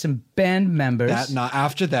invite some band members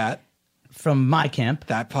After that, from my camp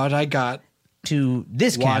that part I got. to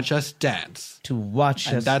this camp Watch us dance. to watch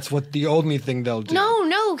And us. that's what the only thing they'll do.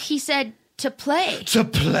 No, he said to play. To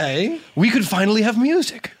play? We could finally have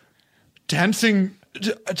music. Dancing.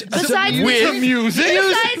 Besides with music?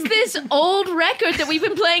 Besides this old record that we've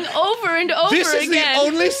been playing over and over This is again. the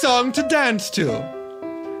only song to dance to.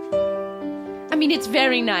 I mean, it's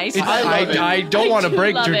very nice. I don't want to do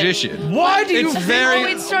break love it. tradition. Why do you? It's very. Oh,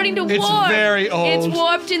 it's starting to warp. It's very old. It's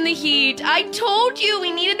warped in the heat. I told you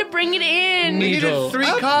we needed to bring it in. We Needle. needed 3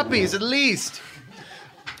 copies at least.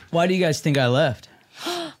 Why do you guys think I left?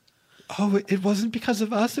 Oh, it wasn't because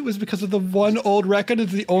of us. It was because of the one old record.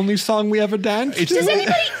 It's the only song we ever danced. Does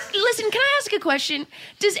anybody listen? Can I ask a question?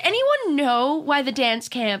 Does anyone know why the dance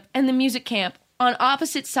camp and the music camp on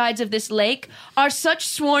opposite sides of this lake are such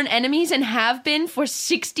sworn enemies and have been for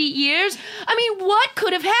 60 years? I mean, what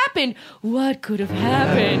could have happened? What could have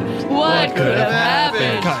happened? What could have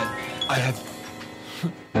happened? God, I have.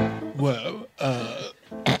 Whoa.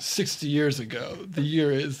 60 years ago. The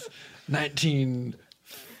year is 1970s.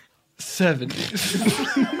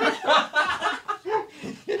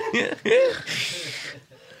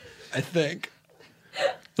 I think.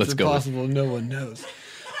 Let's it's go. impossible. No one knows.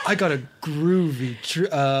 I got a groovy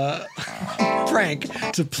prank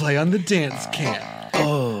to play on the dance camp.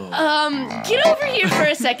 Get over here for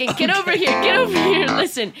a second. Get over here. Get over here.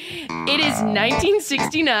 Listen, it is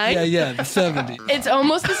 1969. Yeah, the 70s. It's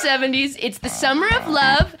almost the 70s. It's the summer of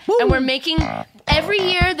love, and we're making every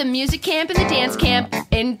year the music camp and the dance camp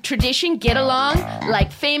in tradition get along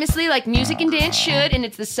like famously, like music and dance should. And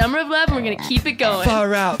it's the summer of love, and we're gonna keep it going.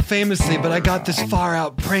 Far out, famously, but I got this far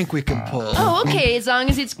out prank we can pull. Oh, okay. As long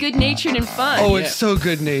as it's good natured and fun. Oh, it's so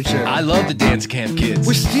good natured. I love the dance camp kids.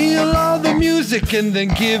 We steal all the music and then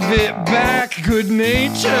give it back good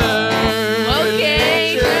nature.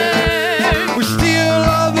 Okay. We steal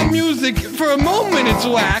all the music. For a moment it's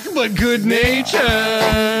whack, but good nature.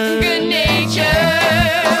 Good nature.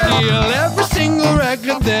 Steal every single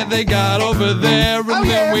record that they got over there, and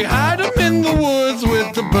then we hide them in the woods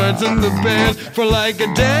with the birds and the bears for like a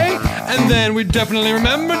day, and then we definitely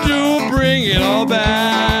remember to bring it all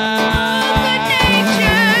back.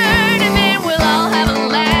 Good-natured, and then we'll all have a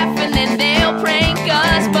laugh, and then they'll prank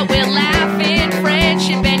us, but we'll laugh in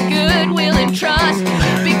friendship and goodwill and trust,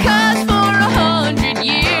 because for 100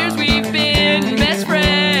 years we've been best friends.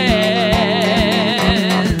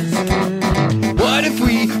 What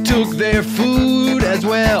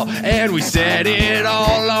and we set it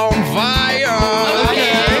all on fire.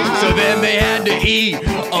 Okay. So then they had to eat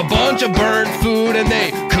a bunch of burnt food and they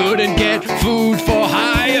couldn't get food for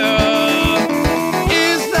hire.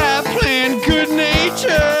 Is that plan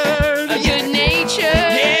good-natured? Good-natured?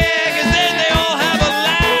 Yeah, because then they all have a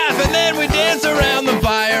laugh and then we dance around the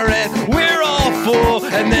fire and we're all full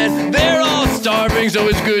and then they're all starving, so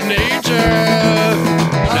it's good-natured.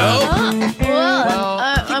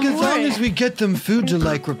 As long as we get them food to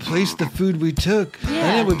like replace the food we took,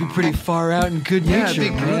 then it would be pretty far out and good nature. Yeah,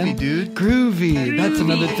 it'd be groovy, dude. Groovy. That's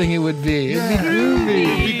another thing it would be. It'd be groovy.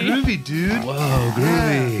 It'd be groovy, dude. Whoa,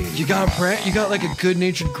 groovy. You got a prank? You got like a good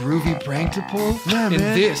natured groovy prank to pull? Yeah, In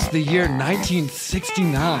man. the year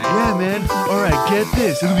 1969. Yeah, man. All right, get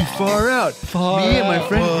this. It'll be far out. Me and my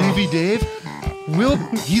friend Groovy Dave.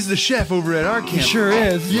 He's the chef over at our camp. He sure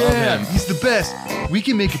is. Yeah, he's the best. We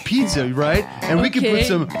can make a pizza, right? And we can put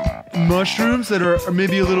some mushrooms that are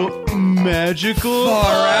maybe a little magical.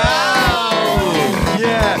 Far out.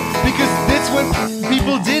 Yeah, because that's what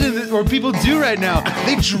people did, or people do right now.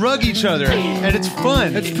 They drug each other, and it's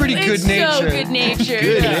fun. It's pretty It's good nature. so good nature.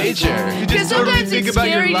 Good nature. You Because just totally sometimes think it's about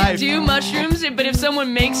your scary to life. do mushrooms, but if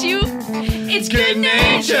someone makes you, it's good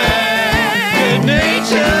nature. Good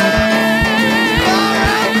nature.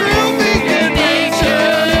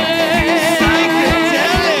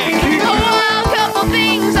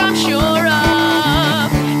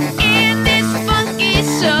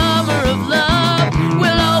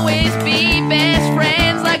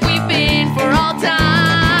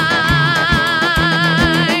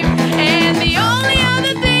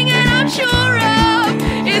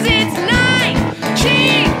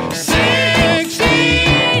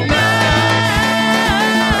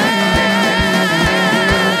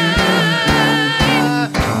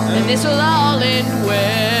 This will all end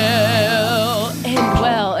well, end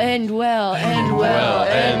well, end well, end well,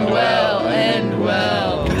 end well, end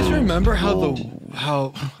well. Guys, remember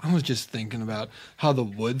how I was just thinking about how the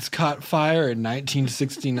woods caught fire in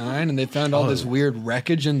 1969 and they found all this weird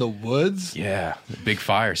wreckage in the woods? Yeah, the big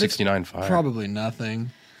fire, 69 fire. Probably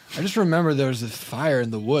nothing. I just remember there was this fire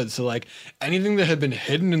in the woods. So, like, anything that had been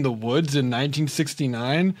hidden in the woods in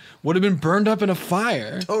 1969 would have been burned up in a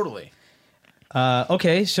fire. Totally.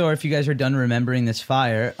 Okay, so if you guys are done remembering this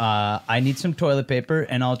fire, I need some toilet paper,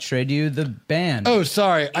 and I'll trade you the band. Oh,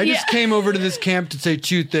 sorry. I just came over to this camp to say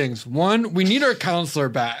two things. One, we need our counselor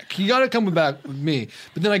back. He got to come back with me.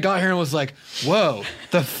 But then I got here and was like, whoa,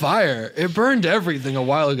 the fire. It burned everything a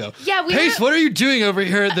while ago. Yeah, Pace, what are you doing over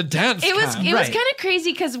here at the dance It was camp? kind of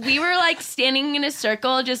crazy because we were like standing in a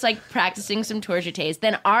circle, just like practicing some tour jetés.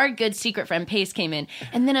 Then our good secret friend Pace came in,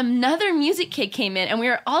 and then another music kid came in, and we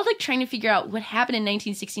were all like trying to figure out what happened in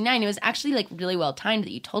 1969. It was actually like really well timed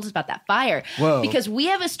that you told us about that fire. Whoa. Because we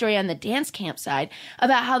have a story on the dance camp side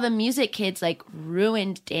about how the music kids like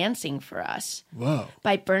ruined dancing for us. Whoa.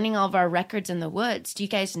 By burning all of our records in the woods. Do you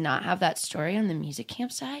guys not have that story on the music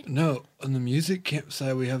camp side? No, on the music camp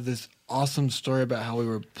side, we have this awesome story about how we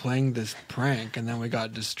were playing this prank and then we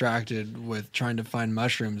got distracted with trying to find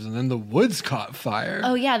mushrooms and then the woods caught fire.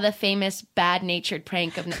 Oh yeah, the famous bad-natured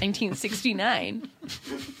prank of 1969.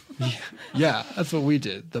 Yeah, that's what we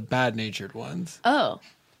did. The bad-natured ones. Oh.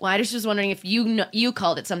 Well, I just was wondering if you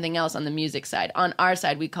called it something else on the music side. On our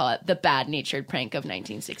side, we call it the bad-natured prank of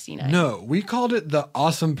 1969. No, we called it the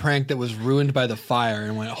awesome prank that was ruined by the fire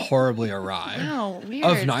and went horribly awry. Wow, weird.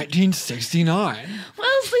 Of 1969. Well,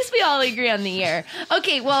 at least we all agree on the year.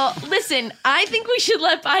 Okay, well, listen, I think we should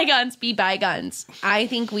let bygones be bygones. I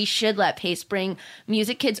think we should let Pace bring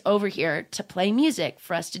music kids over here to play music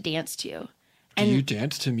for us to dance to. Do you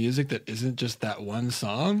dance to music that isn't just that one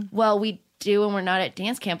song? Well, we do when we're not at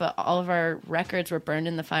dance camp, but all of our records were burned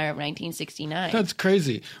in the fire of 1969. That's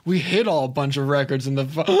crazy. We hid all a bunch of records in the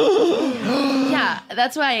fire. Yeah,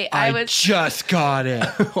 that's why I was... just got it.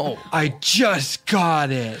 I just got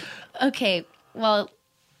it. Okay, well,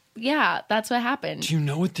 yeah, that's what happened. Do you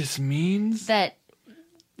know what this means? That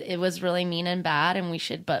it was really mean and bad, and we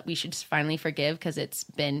should just finally forgive because it's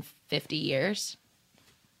been 50 years.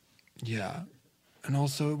 Yeah. And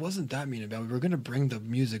also, it wasn't that mean about it. We were going to bring the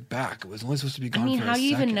music back. It was only supposed to be gone for a second. How do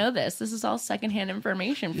you even know this? This is all secondhand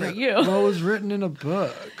information for you. Well, it was written in a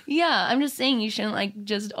book. Yeah, I'm just saying you shouldn't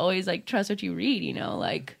just always trust what you read,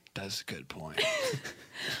 That's a good point.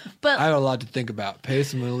 But I have a lot to think about.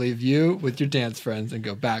 Pace, I'm going to leave you with your dance friends and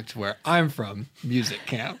go back to where I'm from, music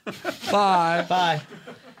camp. Bye. Bye.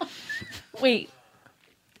 Wait,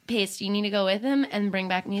 Pace, do you need to go with him and bring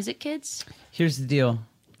back music kids? Here's the deal.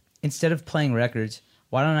 Instead of playing records,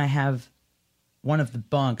 why don't I have one of the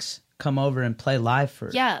bunks come over and play live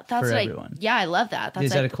for that's for what everyone. I love that. That's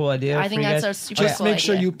Is that a cool idea? I think for you that's guys? a super Just cool make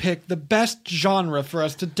sure idea. you pick the best genre for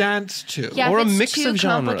us to dance to. Yeah, if it's too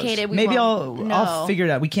complicated, we Maybe won't. I'll figure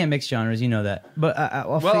it out. We can't mix genres, you know that. But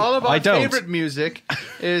I'll Well, all of our I don't. favorite music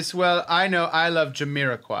is, well, I know I love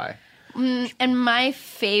Jamiroquai. And my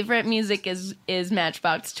favorite music is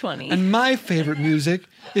Matchbox 20. And my favorite music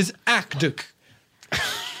is Akduk.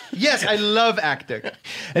 Yes, I love Akduk.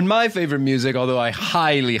 And my favorite music, although I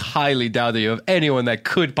highly, highly doubt that you have anyone that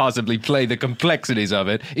could possibly play the complexities of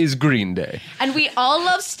it, is Green Day. And we all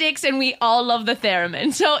love Styx and we all love the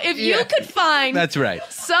theremin. So if you could find That's right.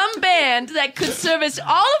 some band that could service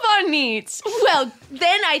all of our needs, well,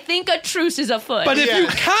 then I think a truce is afoot. But if you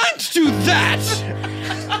can't do that,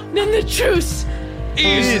 then the truce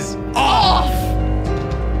is off.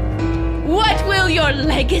 What will your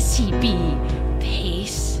legacy be?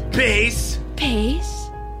 Pace?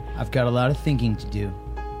 I've got a lot of thinking to do.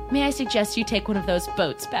 May I suggest you take one of those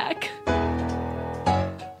boats back?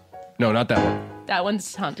 No, not that one. That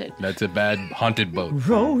one's haunted. That's a bad haunted boat.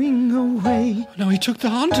 Rowing away. No, he took the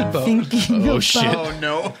haunted boat. Thinking Oh, about shit. Oh,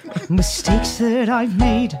 no. mistakes that I've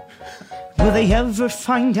made. Will they ever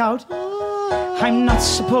find out? I'm not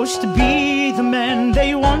supposed to be the man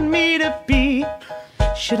they want me to be.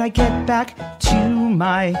 Should I get back to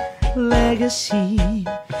my legacy?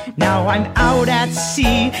 Now I'm out at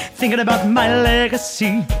sea, thinking about my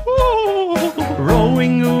legacy. Ooh,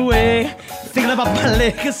 rowing away, thinking about my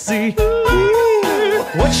legacy. Ooh,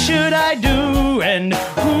 what should I do and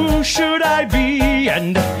who should I be?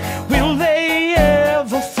 And will they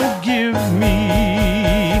ever forgive me?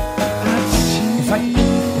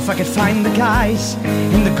 If I could find the guys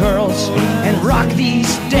and the girls and rock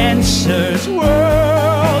these dancers'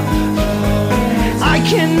 world, I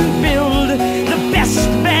can build the best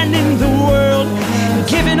band in the world.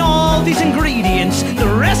 Given all these ingredients, the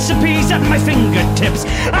recipes at my fingertips,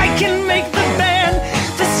 I can make the band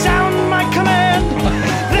to sound my command.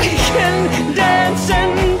 They can dance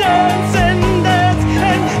and dance and dance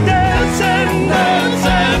and dance and dance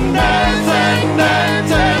and dance and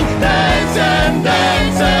dance and dance and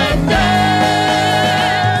dance and dance.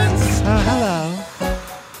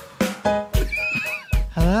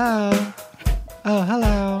 Hello. Oh,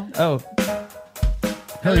 hello. Oh.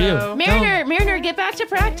 How are you? Mariner, get back to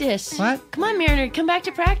practice. What? Come on, Mariner, come back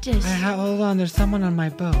to practice. Hold on, there's someone on my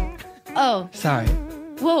boat. Oh, Sorry.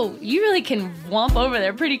 whoa, you really can womp over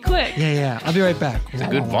there pretty quick. Yeah, I'll be right back. He's a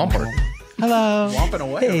good vomper. Hello. Womping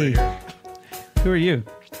away over Hey. here. Who are you?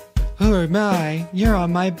 Who am I? You're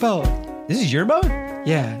on my boat. This is your boat?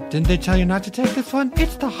 Yeah, didn't they tell you not to take this one?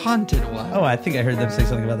 It's the haunted one. Oh, I think I heard them say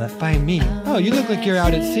something about that. By me. Oh, you look like you're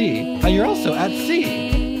out at sea. Oh, you're also at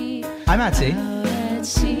sea. I'm at sea.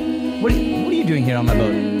 What are you doing here on my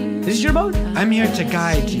boat? This is your boat? I'm here to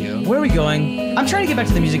guide you. Where are we going? I'm trying to get back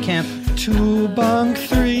to the music camp. To bunk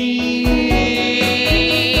 3.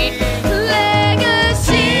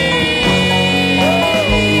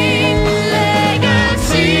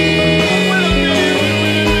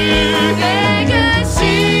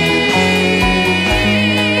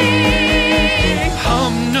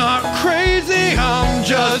 I'm not crazy, I'm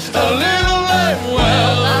just a little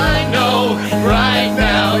well, I know right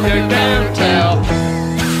now you can't tell.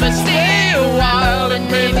 But stay a while and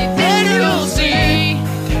maybe then you'll see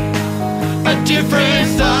a different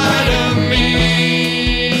side of me.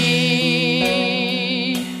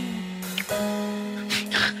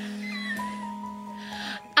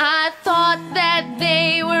 I thought that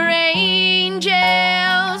they were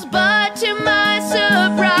angels, but to my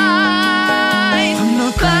surprise,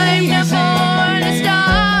 climbed aboard a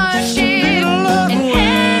starship and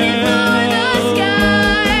headed for the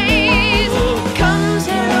skies. Come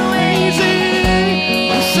sail away.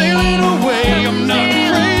 I'm sailing away, I'm not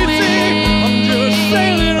crazy, I'm just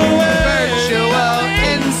sailing away. Virtual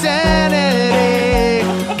insanity.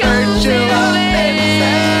 Virtual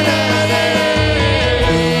insanity.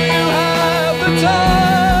 You have the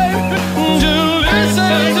time to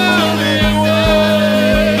listen to me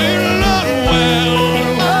well. You're not well.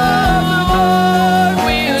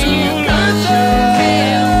 Will you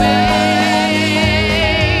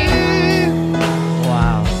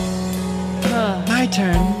Wow. My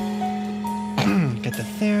turn. Get the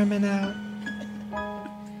theremin out.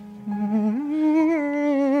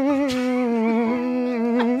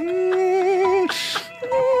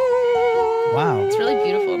 Wow. It's really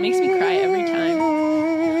beautiful. It makes me cry every time.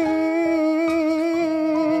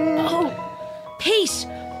 Oh, Pace.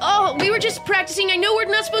 Oh, we were just practicing. I know we're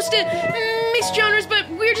not supposed to mix genres, but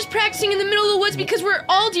we were just practicing in the middle of the woods because we're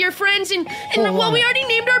all dear friends. And well, we already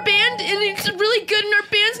named our band and it's really good, and our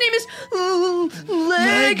band's name is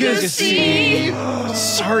Legacy.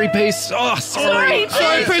 Sorry, Pace. Oh, sorry.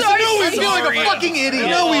 Sorry, Pace. No, we feel like a fucking idiot.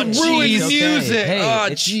 No, we ruined Okay. music. Hey, Oh,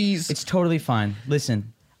 it's- jeez. It's totally fine.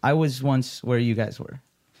 Listen, I was once where you guys were.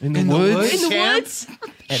 In the woods? In the woods?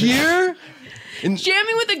 Here?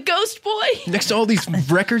 Jamming with a ghost boy? Next to all these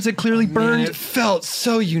records that clearly burned. It felt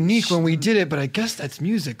so unique when we did it, but I guess that's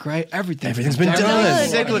music, right? Everything's been done.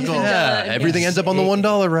 Cyclical. Yeah, everything ends up on the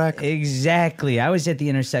 $1 rack. Exactly. I was at the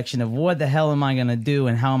intersection of what the hell am I going to do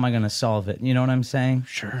and how am I going to solve it? You know what I'm saying?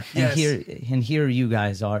 Sure. And here you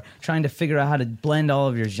guys are trying to figure out how to blend all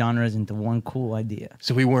of your genres into one cool idea.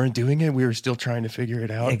 So we weren't doing it. We were still trying to figure it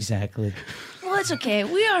out. Exactly. Well, it's okay.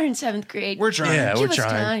 We are in 7th grade. We're trying. Yeah, Give we're us trying.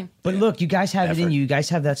 time. But look, you guys have it in you. You guys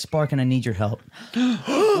have that spark, and I need your help. Pace?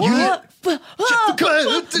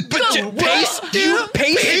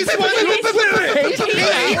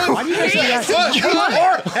 Why do you guys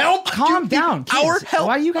react? Help! Calm down. Kids. Our help.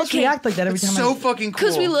 Why do you guys Okay. react like that every time? So fucking cool.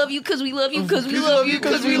 Because we love you, because we love you, because we love you,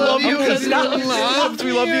 because we love you, because we love you.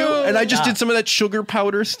 We love you. And I just did some of that sugar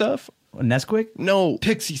powder stuff. Nesquik? No.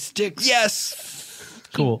 Pixie Sticks. Yes.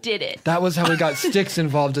 Cool. Did it. That was how we got sticks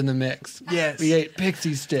involved in the mix. Yes. We ate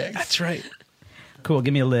Pixie Sticks. That's right. Cool.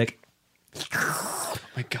 Give me a lick. Oh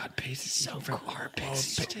my God, Pace is so from our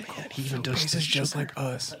Pixie Stick. Man, he even does this just like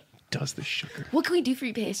us. Does the sugar. What can we do for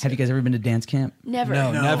you, Pace? Have you guys ever been to dance camp? Never.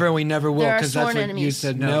 No, never. We never will, There are because that's sworn what you enemies.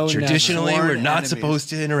 said. No. No, Traditionally, Sworn we're not enemies. supposed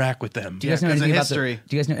to interact with them. Do you guys know because of anything about history.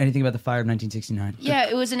 Do you guys know anything about the fire of 1969? Yeah,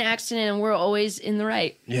 it was an accident, and we're always in the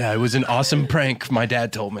right. Yeah, it was an awesome prank, my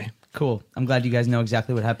dad told me. Cool. I'm glad you guys know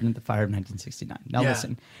exactly what happened at the fire of 1969. Now Yeah.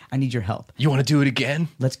 listen, I need your help. You want to do it again?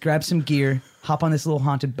 Let's grab some gear, hop on this little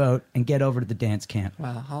haunted boat, and get over to the dance camp.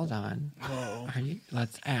 Well, hold on.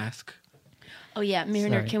 Let's ask. Oh, yeah,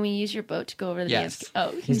 Mariner, Sorry. can we use your boat to go over the Yes. dance?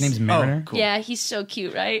 Oh, His name's Mariner? cool. Yeah, he's so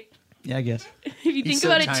cute, right? Yeah, I guess. If you think so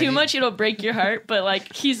about it tiny. too much, it'll break your heart, but,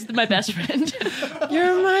 like, he's my best friend.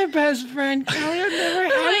 You're my best friend, Kelly. I've never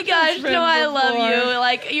had Oh my a best gosh, friend no, I love before. you.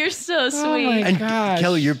 Like, you're so sweet. Oh my And gosh.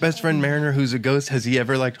 Kelly, your best friend Mariner, who's a ghost, has he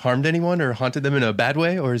ever like harmed anyone or haunted them in a bad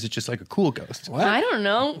way, or is it just like a cool ghost? What? I don't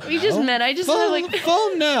know. We just met. I just Full, have, like...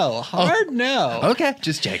 full no. Hard no. Okay,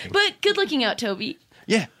 just checking. But good looking out, Toby.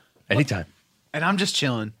 Yeah, anytime. And I'm just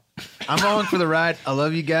chilling. I'm along for the ride. I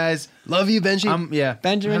love you guys. Love you, Benji. Yeah,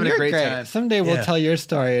 Benjamin, I'm having you're a great great. time. Someday we'll Yeah. tell your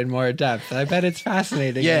story in more depth. I bet it's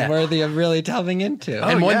fascinating Yeah. and worthy of really delving into.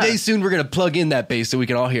 And one yeah. day soon, we're gonna plug in that bass so we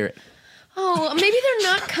can all hear it. Oh, maybe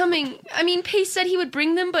they're not coming. I mean, Pace said he would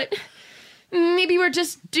bring them, but maybe we're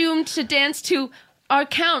just doomed to dance to our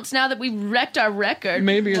counts now that we wrecked our record.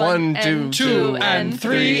 Maybe One, and two, and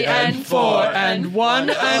 3 and 4 and 1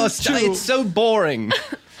 Oh, and 2. it's so boring.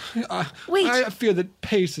 Wait. I fear that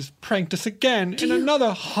Pace has pranked us again in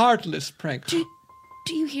another heartless prank. Do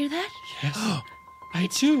you hear that? Yes, I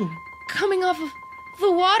do. Coming off of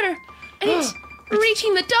the water, and it's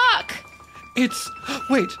reaching the dock. It's...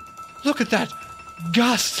 Wait, look at that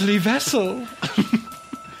ghastly vessel.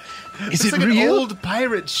 Is It's it like real? an old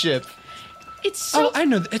pirate ship. It's so... Oh, I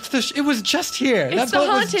know. It's the. It was just here. It's that the boat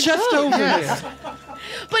was haunted just boat. over Yes. here.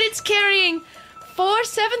 But it's carrying 4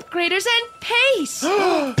 7th graders and Pace.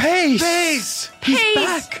 Pace! Pace! He's Pace!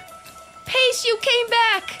 back! Pace, you came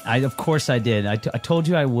back. Of course I did. I told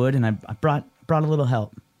you I would, and I brought a little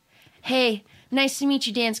help. Hey, nice to meet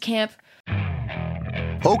you, Dance Camp.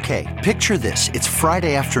 Okay, picture this. It's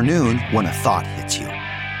Friday afternoon when a thought hits you.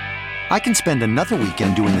 I can spend another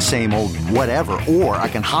weekend doing the same old whatever, or I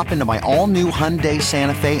can hop into my all-new Hyundai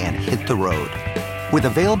Santa Fe and hit the road. With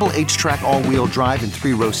available H-Track all-wheel drive and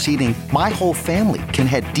 3-row seating, my whole family can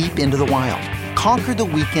head deep into the wild. Conquer the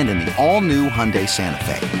weekend in the all-new Hyundai Santa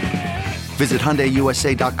Fe. Visit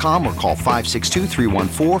HyundaiUSA.com or call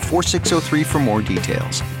 562-314-4603 for more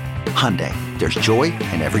details. Hyundai, there's joy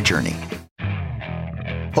in every journey.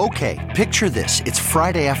 Okay, picture this. It's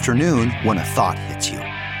Friday afternoon when a thought hits you.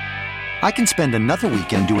 I can spend another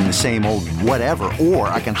weekend doing the same old whatever, or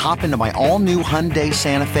I can hop into my all-new Hyundai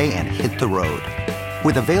Santa Fe and hit the road.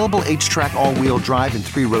 With available H-Track all-wheel drive and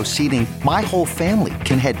 3-row seating, my whole family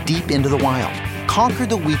can head deep into the wild. Conquer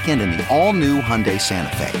the weekend in the all-new Hyundai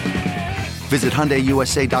Santa Fe. Visit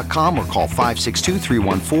HyundaiUSA.com or call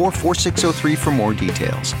 562-314-4603 for more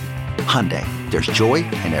details. Hyundai, there's joy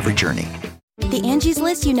in every journey. The Angie's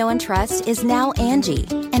List you know and trust is now Angie,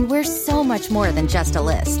 and we're so much more than just a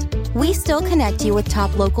list. We still connect you with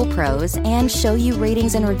top local pros and show you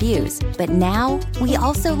ratings and reviews, but now we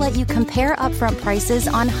also let you compare upfront prices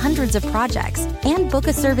on hundreds of projects and book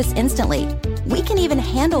a service instantly. We can even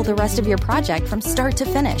handle the rest of your project from start to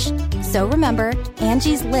finish. So remember,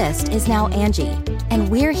 Angie's List is now Angie, and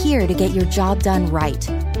we're here to get your job done right.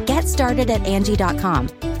 Get Get started at Angie.com.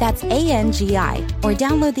 That's ANGI, or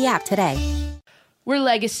download the app today. We're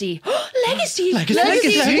legacy. Legacy! Legacy.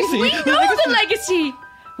 We know the legacy!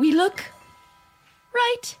 We look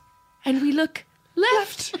right, and we look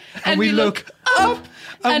left, And we look up,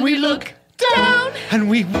 and we look down, and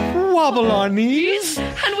we wobble our knees,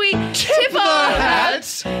 and we tip our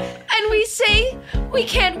hats, and we say, we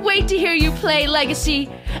can't wait to hear you play Legacy,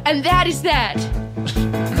 and that is that.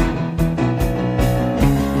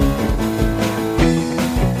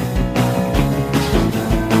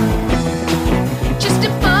 Just a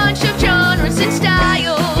bunch of genres and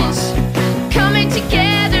styles coming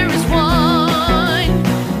together as one,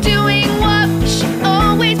 doing what we should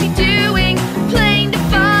always be doing, playing to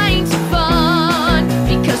find some fun.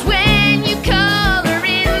 Because when you color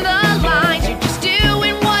in the lines, you're just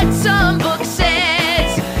doing what some book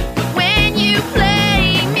says. But when you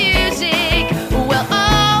play music, well,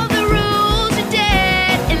 all the rules are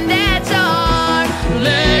dead, and that's our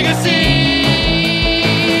legacy.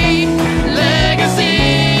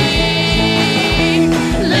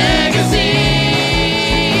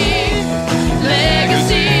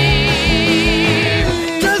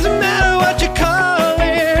 Doesn't matter what you call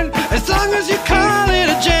it, as long as you call it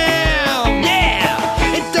a jam.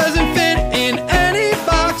 Yeah! It doesn't fit in any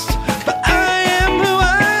box, but I am who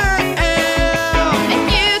I am.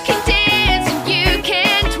 And you can dance and you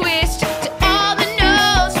can twist to all the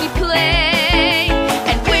notes we play.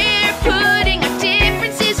 And we're putting our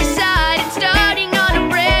differences aside and starting on a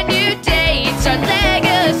brand new day. It's our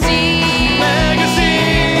legacy.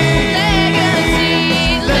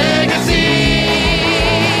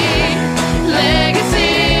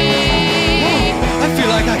 Legacy. I feel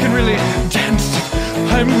like I can really dance.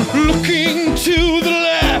 I'm looking to the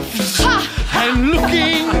left and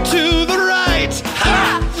looking to the right.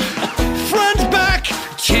 Front, back,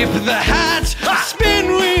 tip the hat,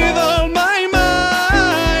 spin with all my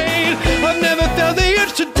might. I've never felt the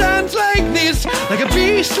urge to dance like this, like a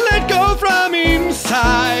beast let go from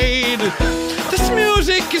inside. This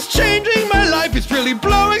music is changing my life. It's really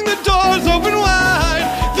blowing the doors open wide.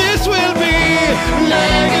 This will be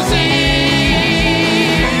legacy.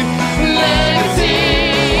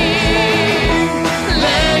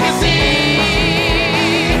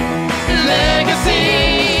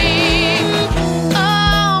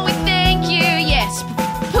 Oh, we thank you, yes,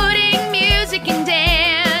 for putting music and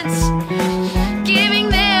dance, giving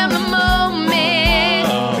them a moment,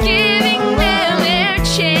 giving them their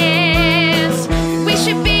chance. We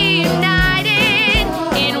should be united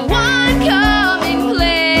in one common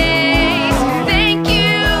place. Thank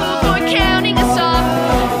you for counting us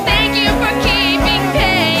off. Thank you for keeping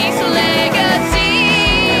pace. Legacy.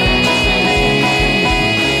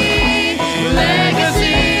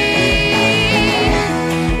 Legacy.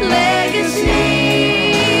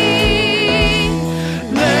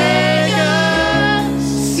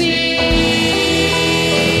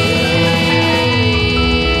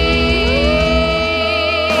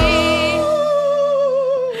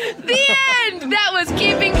 The end! That was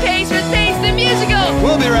Keeping Pace with Pace the Musical.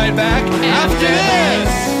 We'll be right back after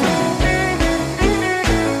this.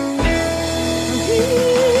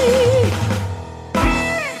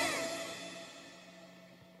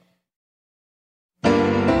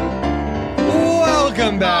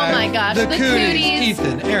 Welcome back. Oh my gosh, the the Cooties. Cooties.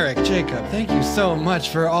 Ethan, Eric, Jacob, thank you so much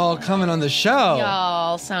for all coming on the show.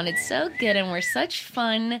 Y'all sounded so good, and we're such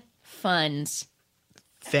funs.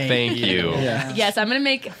 Thank you. Yeah. Yes, I'm gonna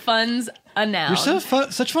make funs a noun. You're so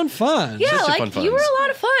fun, such fun. Yeah, like you were a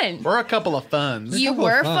lot of fun. We're a couple of funs. You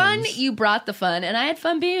were fun. You brought the fun, and I had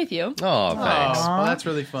fun being with you. Oh, thanks. Well, that's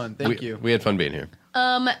really fun. Thank you. We had fun being here.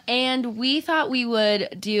 And we thought we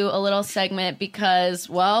would do a little segment because,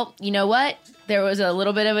 well, you know what? There was a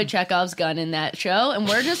little bit of a Chekhov's gun in that show, and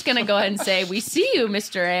we're just gonna go ahead and say, "We see you,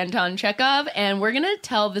 Mr. Anton Chekhov," and we're gonna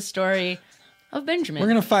tell the story of Benjamin. We're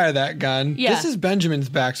gonna fire that gun. Yeah. This is Benjamin's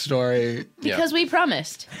backstory because we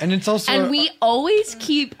promised, and it's also and we always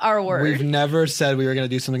keep our word. We've never said we were gonna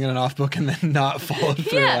do something in an off book and then not follow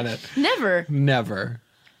through on it. Never. Never.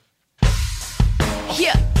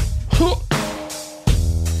 Yeah.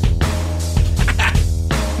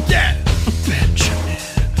 Yeah.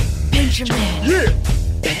 Benjamin. Yeah.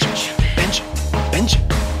 Benjamin.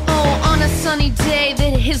 Oh, on a sunny day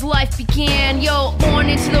that his life began. Yo, born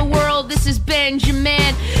into the world, this is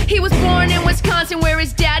Benjamin. He was born in Wisconsin where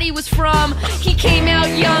his daddy was from. He came out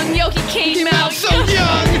young, yo, he came out so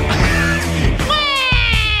young.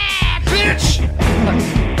 Bitch!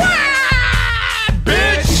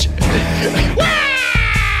 Bitch!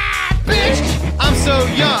 Bitch! I'm so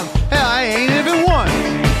young. Hell, I ain't even one.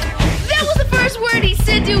 That was the first word he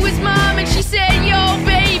said to his mom, and she said, yo,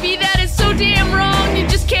 baby,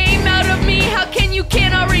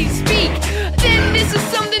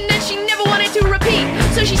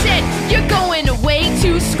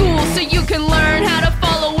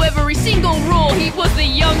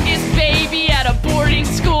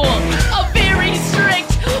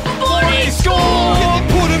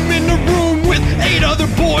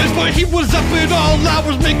 all loud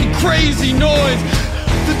was making crazy noise.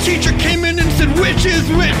 The teacher came in and said, which is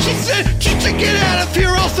which? She said, teacher, get out of here.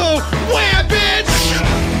 Also, wham, bitch!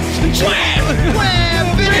 Wham!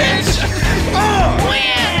 Wham, bitch! Oh!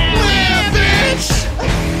 Wham! Wham, bitch!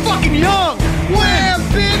 Fucking young! Wham,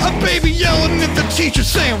 bitch! A baby yelling at the teacher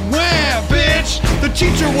saying, wham, bitch! The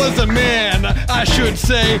teacher was a man, I should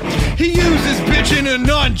say. He uses bitch in a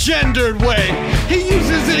non-gendered way. He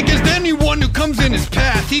uses it against anyone who comes in his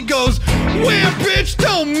path. He goes, wham, bitch,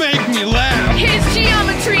 don't make me laugh. His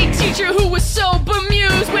geometry teacher, who was so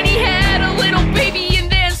bemused when he had a little baby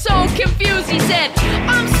and then so confused, he said,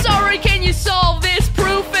 I'm sorry, can you solve this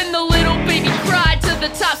proof? And the little baby cried to the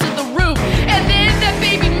tops of the roof. And then that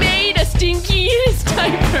baby made a stinky in his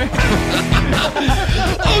diaper.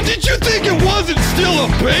 Oh, did you think it wasn't still a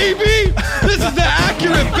baby? This is the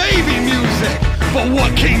accurate baby music. But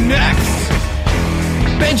what came next?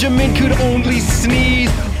 Benjamin could only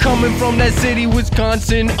sneeze, coming from that city,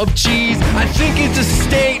 Wisconsin, of cheese. I think it's a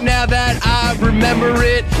state now that I remember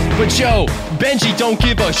it. But yo, Benji don't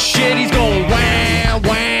give a shit. He's going wah,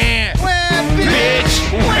 wah, wah, bitch,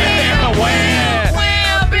 wah, wah,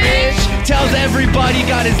 wah, bitch. Tells everybody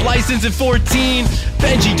got his license at 14.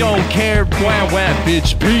 Benji don't care, wah, wah,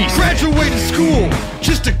 bitch, peace. Graduated school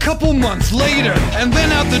just a couple months later, and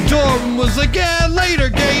then out the door and was like, yeah, later,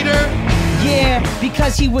 Gator. Yeah,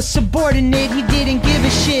 because he was subordinate, he didn't give a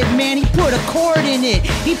shit, man, he put a chord in it.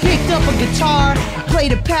 He picked up a guitar,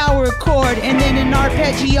 played a power chord, and then an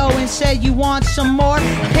arpeggio and said, you want some more?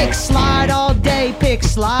 Pick slide all day, pick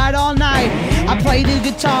slide all night. I play the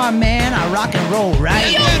guitar, man, I rock and roll, right?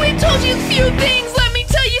 Yo, we told you a few things, let me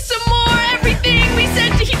tell you some more. Everything we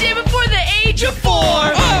said he did before the age of 4.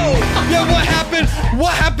 Oh! Yeah, what happened?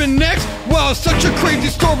 What happened next? Well, such a crazy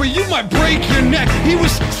story, you might break your neck. He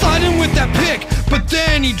was sliding with that pick, but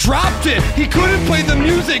then he dropped it. He couldn't play the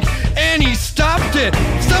music, and he stopped it.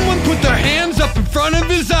 Someone put their hands up in front of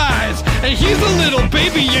his eyes, and he's a little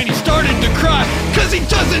baby, and he started to cry, cause he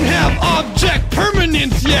doesn't have object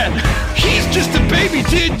permanence yet. He's just a baby,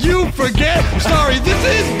 did you forget? Sorry, this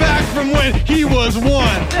is back from when he was 1.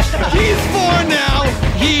 He's 4 now,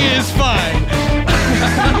 he is fine.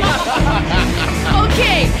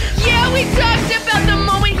 Okay, yeah, we talked about the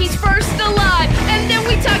moment he's first alive, and then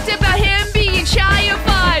we talked about him being shy of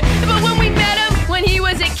 5. But when we met him, when he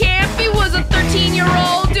was at camp, he was a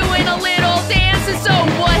 13-year-old doing a little dance. And so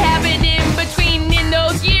what happened in between in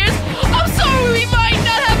those years? I'm sorry, we might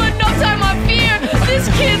not have enough time on fear. This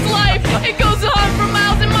kid's life, it goes on for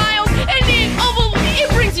miles and miles, and it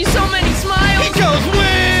brings you so many smiles. He goes,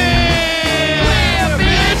 wham,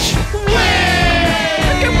 bitch,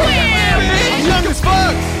 wham, bitch, young as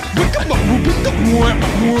fuck.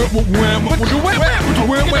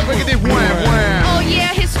 Oh yeah,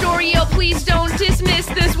 Historio, please don't dismiss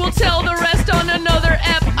this. We'll tell the rest on another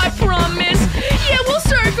ep, I promise. Yeah, we'll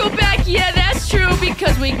circle back, yeah, that's true,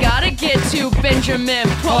 because we gotta get to Benjamin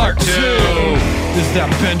Part 2. This is that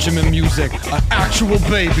Benjamin music, an actual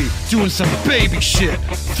baby doing some baby shit,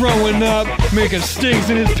 throwing up, making stings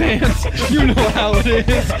in his pants. You know how it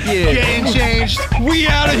is. Yeah. Getting changed. We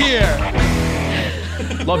out of here.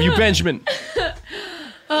 Love you, Benjamin.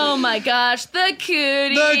 Oh my gosh, the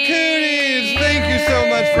cooties. The cooties. Thank you so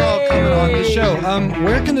much for all coming on the show.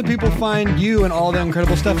 Where can the people find you and all the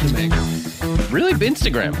incredible stuff you make? Really,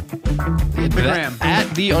 Instagram. At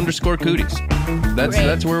 @the_cooties.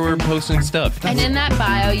 That's where we're posting stuff. And in that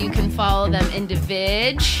bio, you can follow them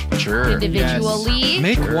individually. Yes.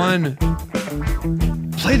 Make one.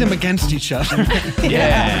 Play them against each other.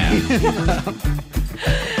 Yeah.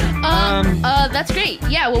 That's great.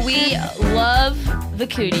 Yeah, well, we love the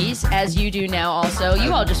cooties, as you do now also.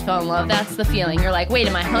 You all just fell in love. That's the feeling. You're like, wait,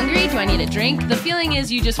 am I hungry? Do I need a drink? The feeling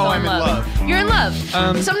is you just fell in love. You're in love.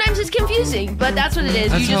 Sometimes it's confusing, but that's what it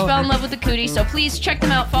is. You just fell in love with the cooties, so please check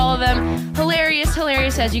them out, follow them. Hilarious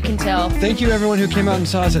as you can tell. Thank you, everyone who came out and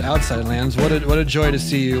saw us at Outside Lands. What a joy to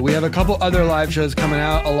see you. We have a couple other live shows coming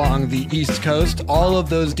out along the East Coast. All of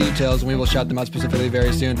those details, and we will shout them out specifically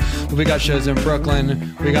very soon. But we got shows in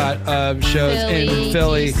Brooklyn. We got shows in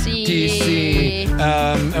Philly, DC.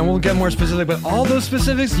 And we'll get more specific, but all those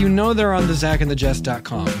specifics, you know, they're on the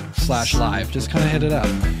ZachAndtheJess.com/live. Just kind of hit it up.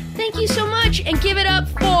 Thank you so much, and give it up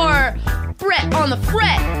for Brett on the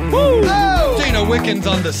fret. Woo! Oh! Dana Wickens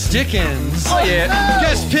on the stickins. Oh yeah.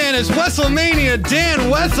 Guest pan is Wesselmania Dan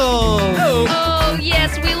Wessel. Oh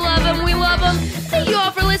yes, we love him. We love him. Thank you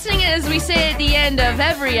all for listening. As we say at the end of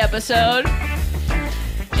every episode,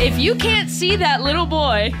 if you can't see that little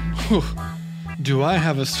boy, do I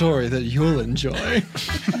have a story that you'll enjoy?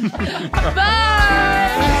 Bye.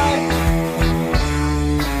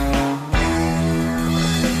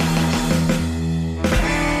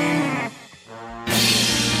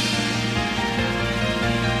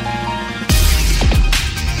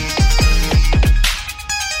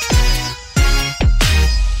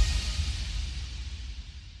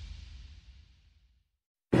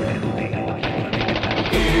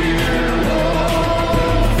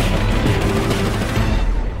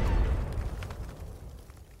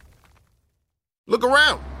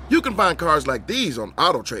 find cars like these on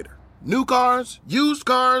AutoTrader. New cars, used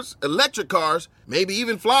cars, electric cars, maybe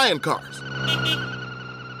even flying cars.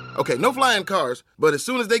 Okay, no flying cars, but as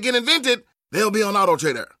soon as they get invented, they'll be on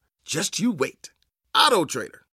AutoTrader. Just you wait. AutoTrader.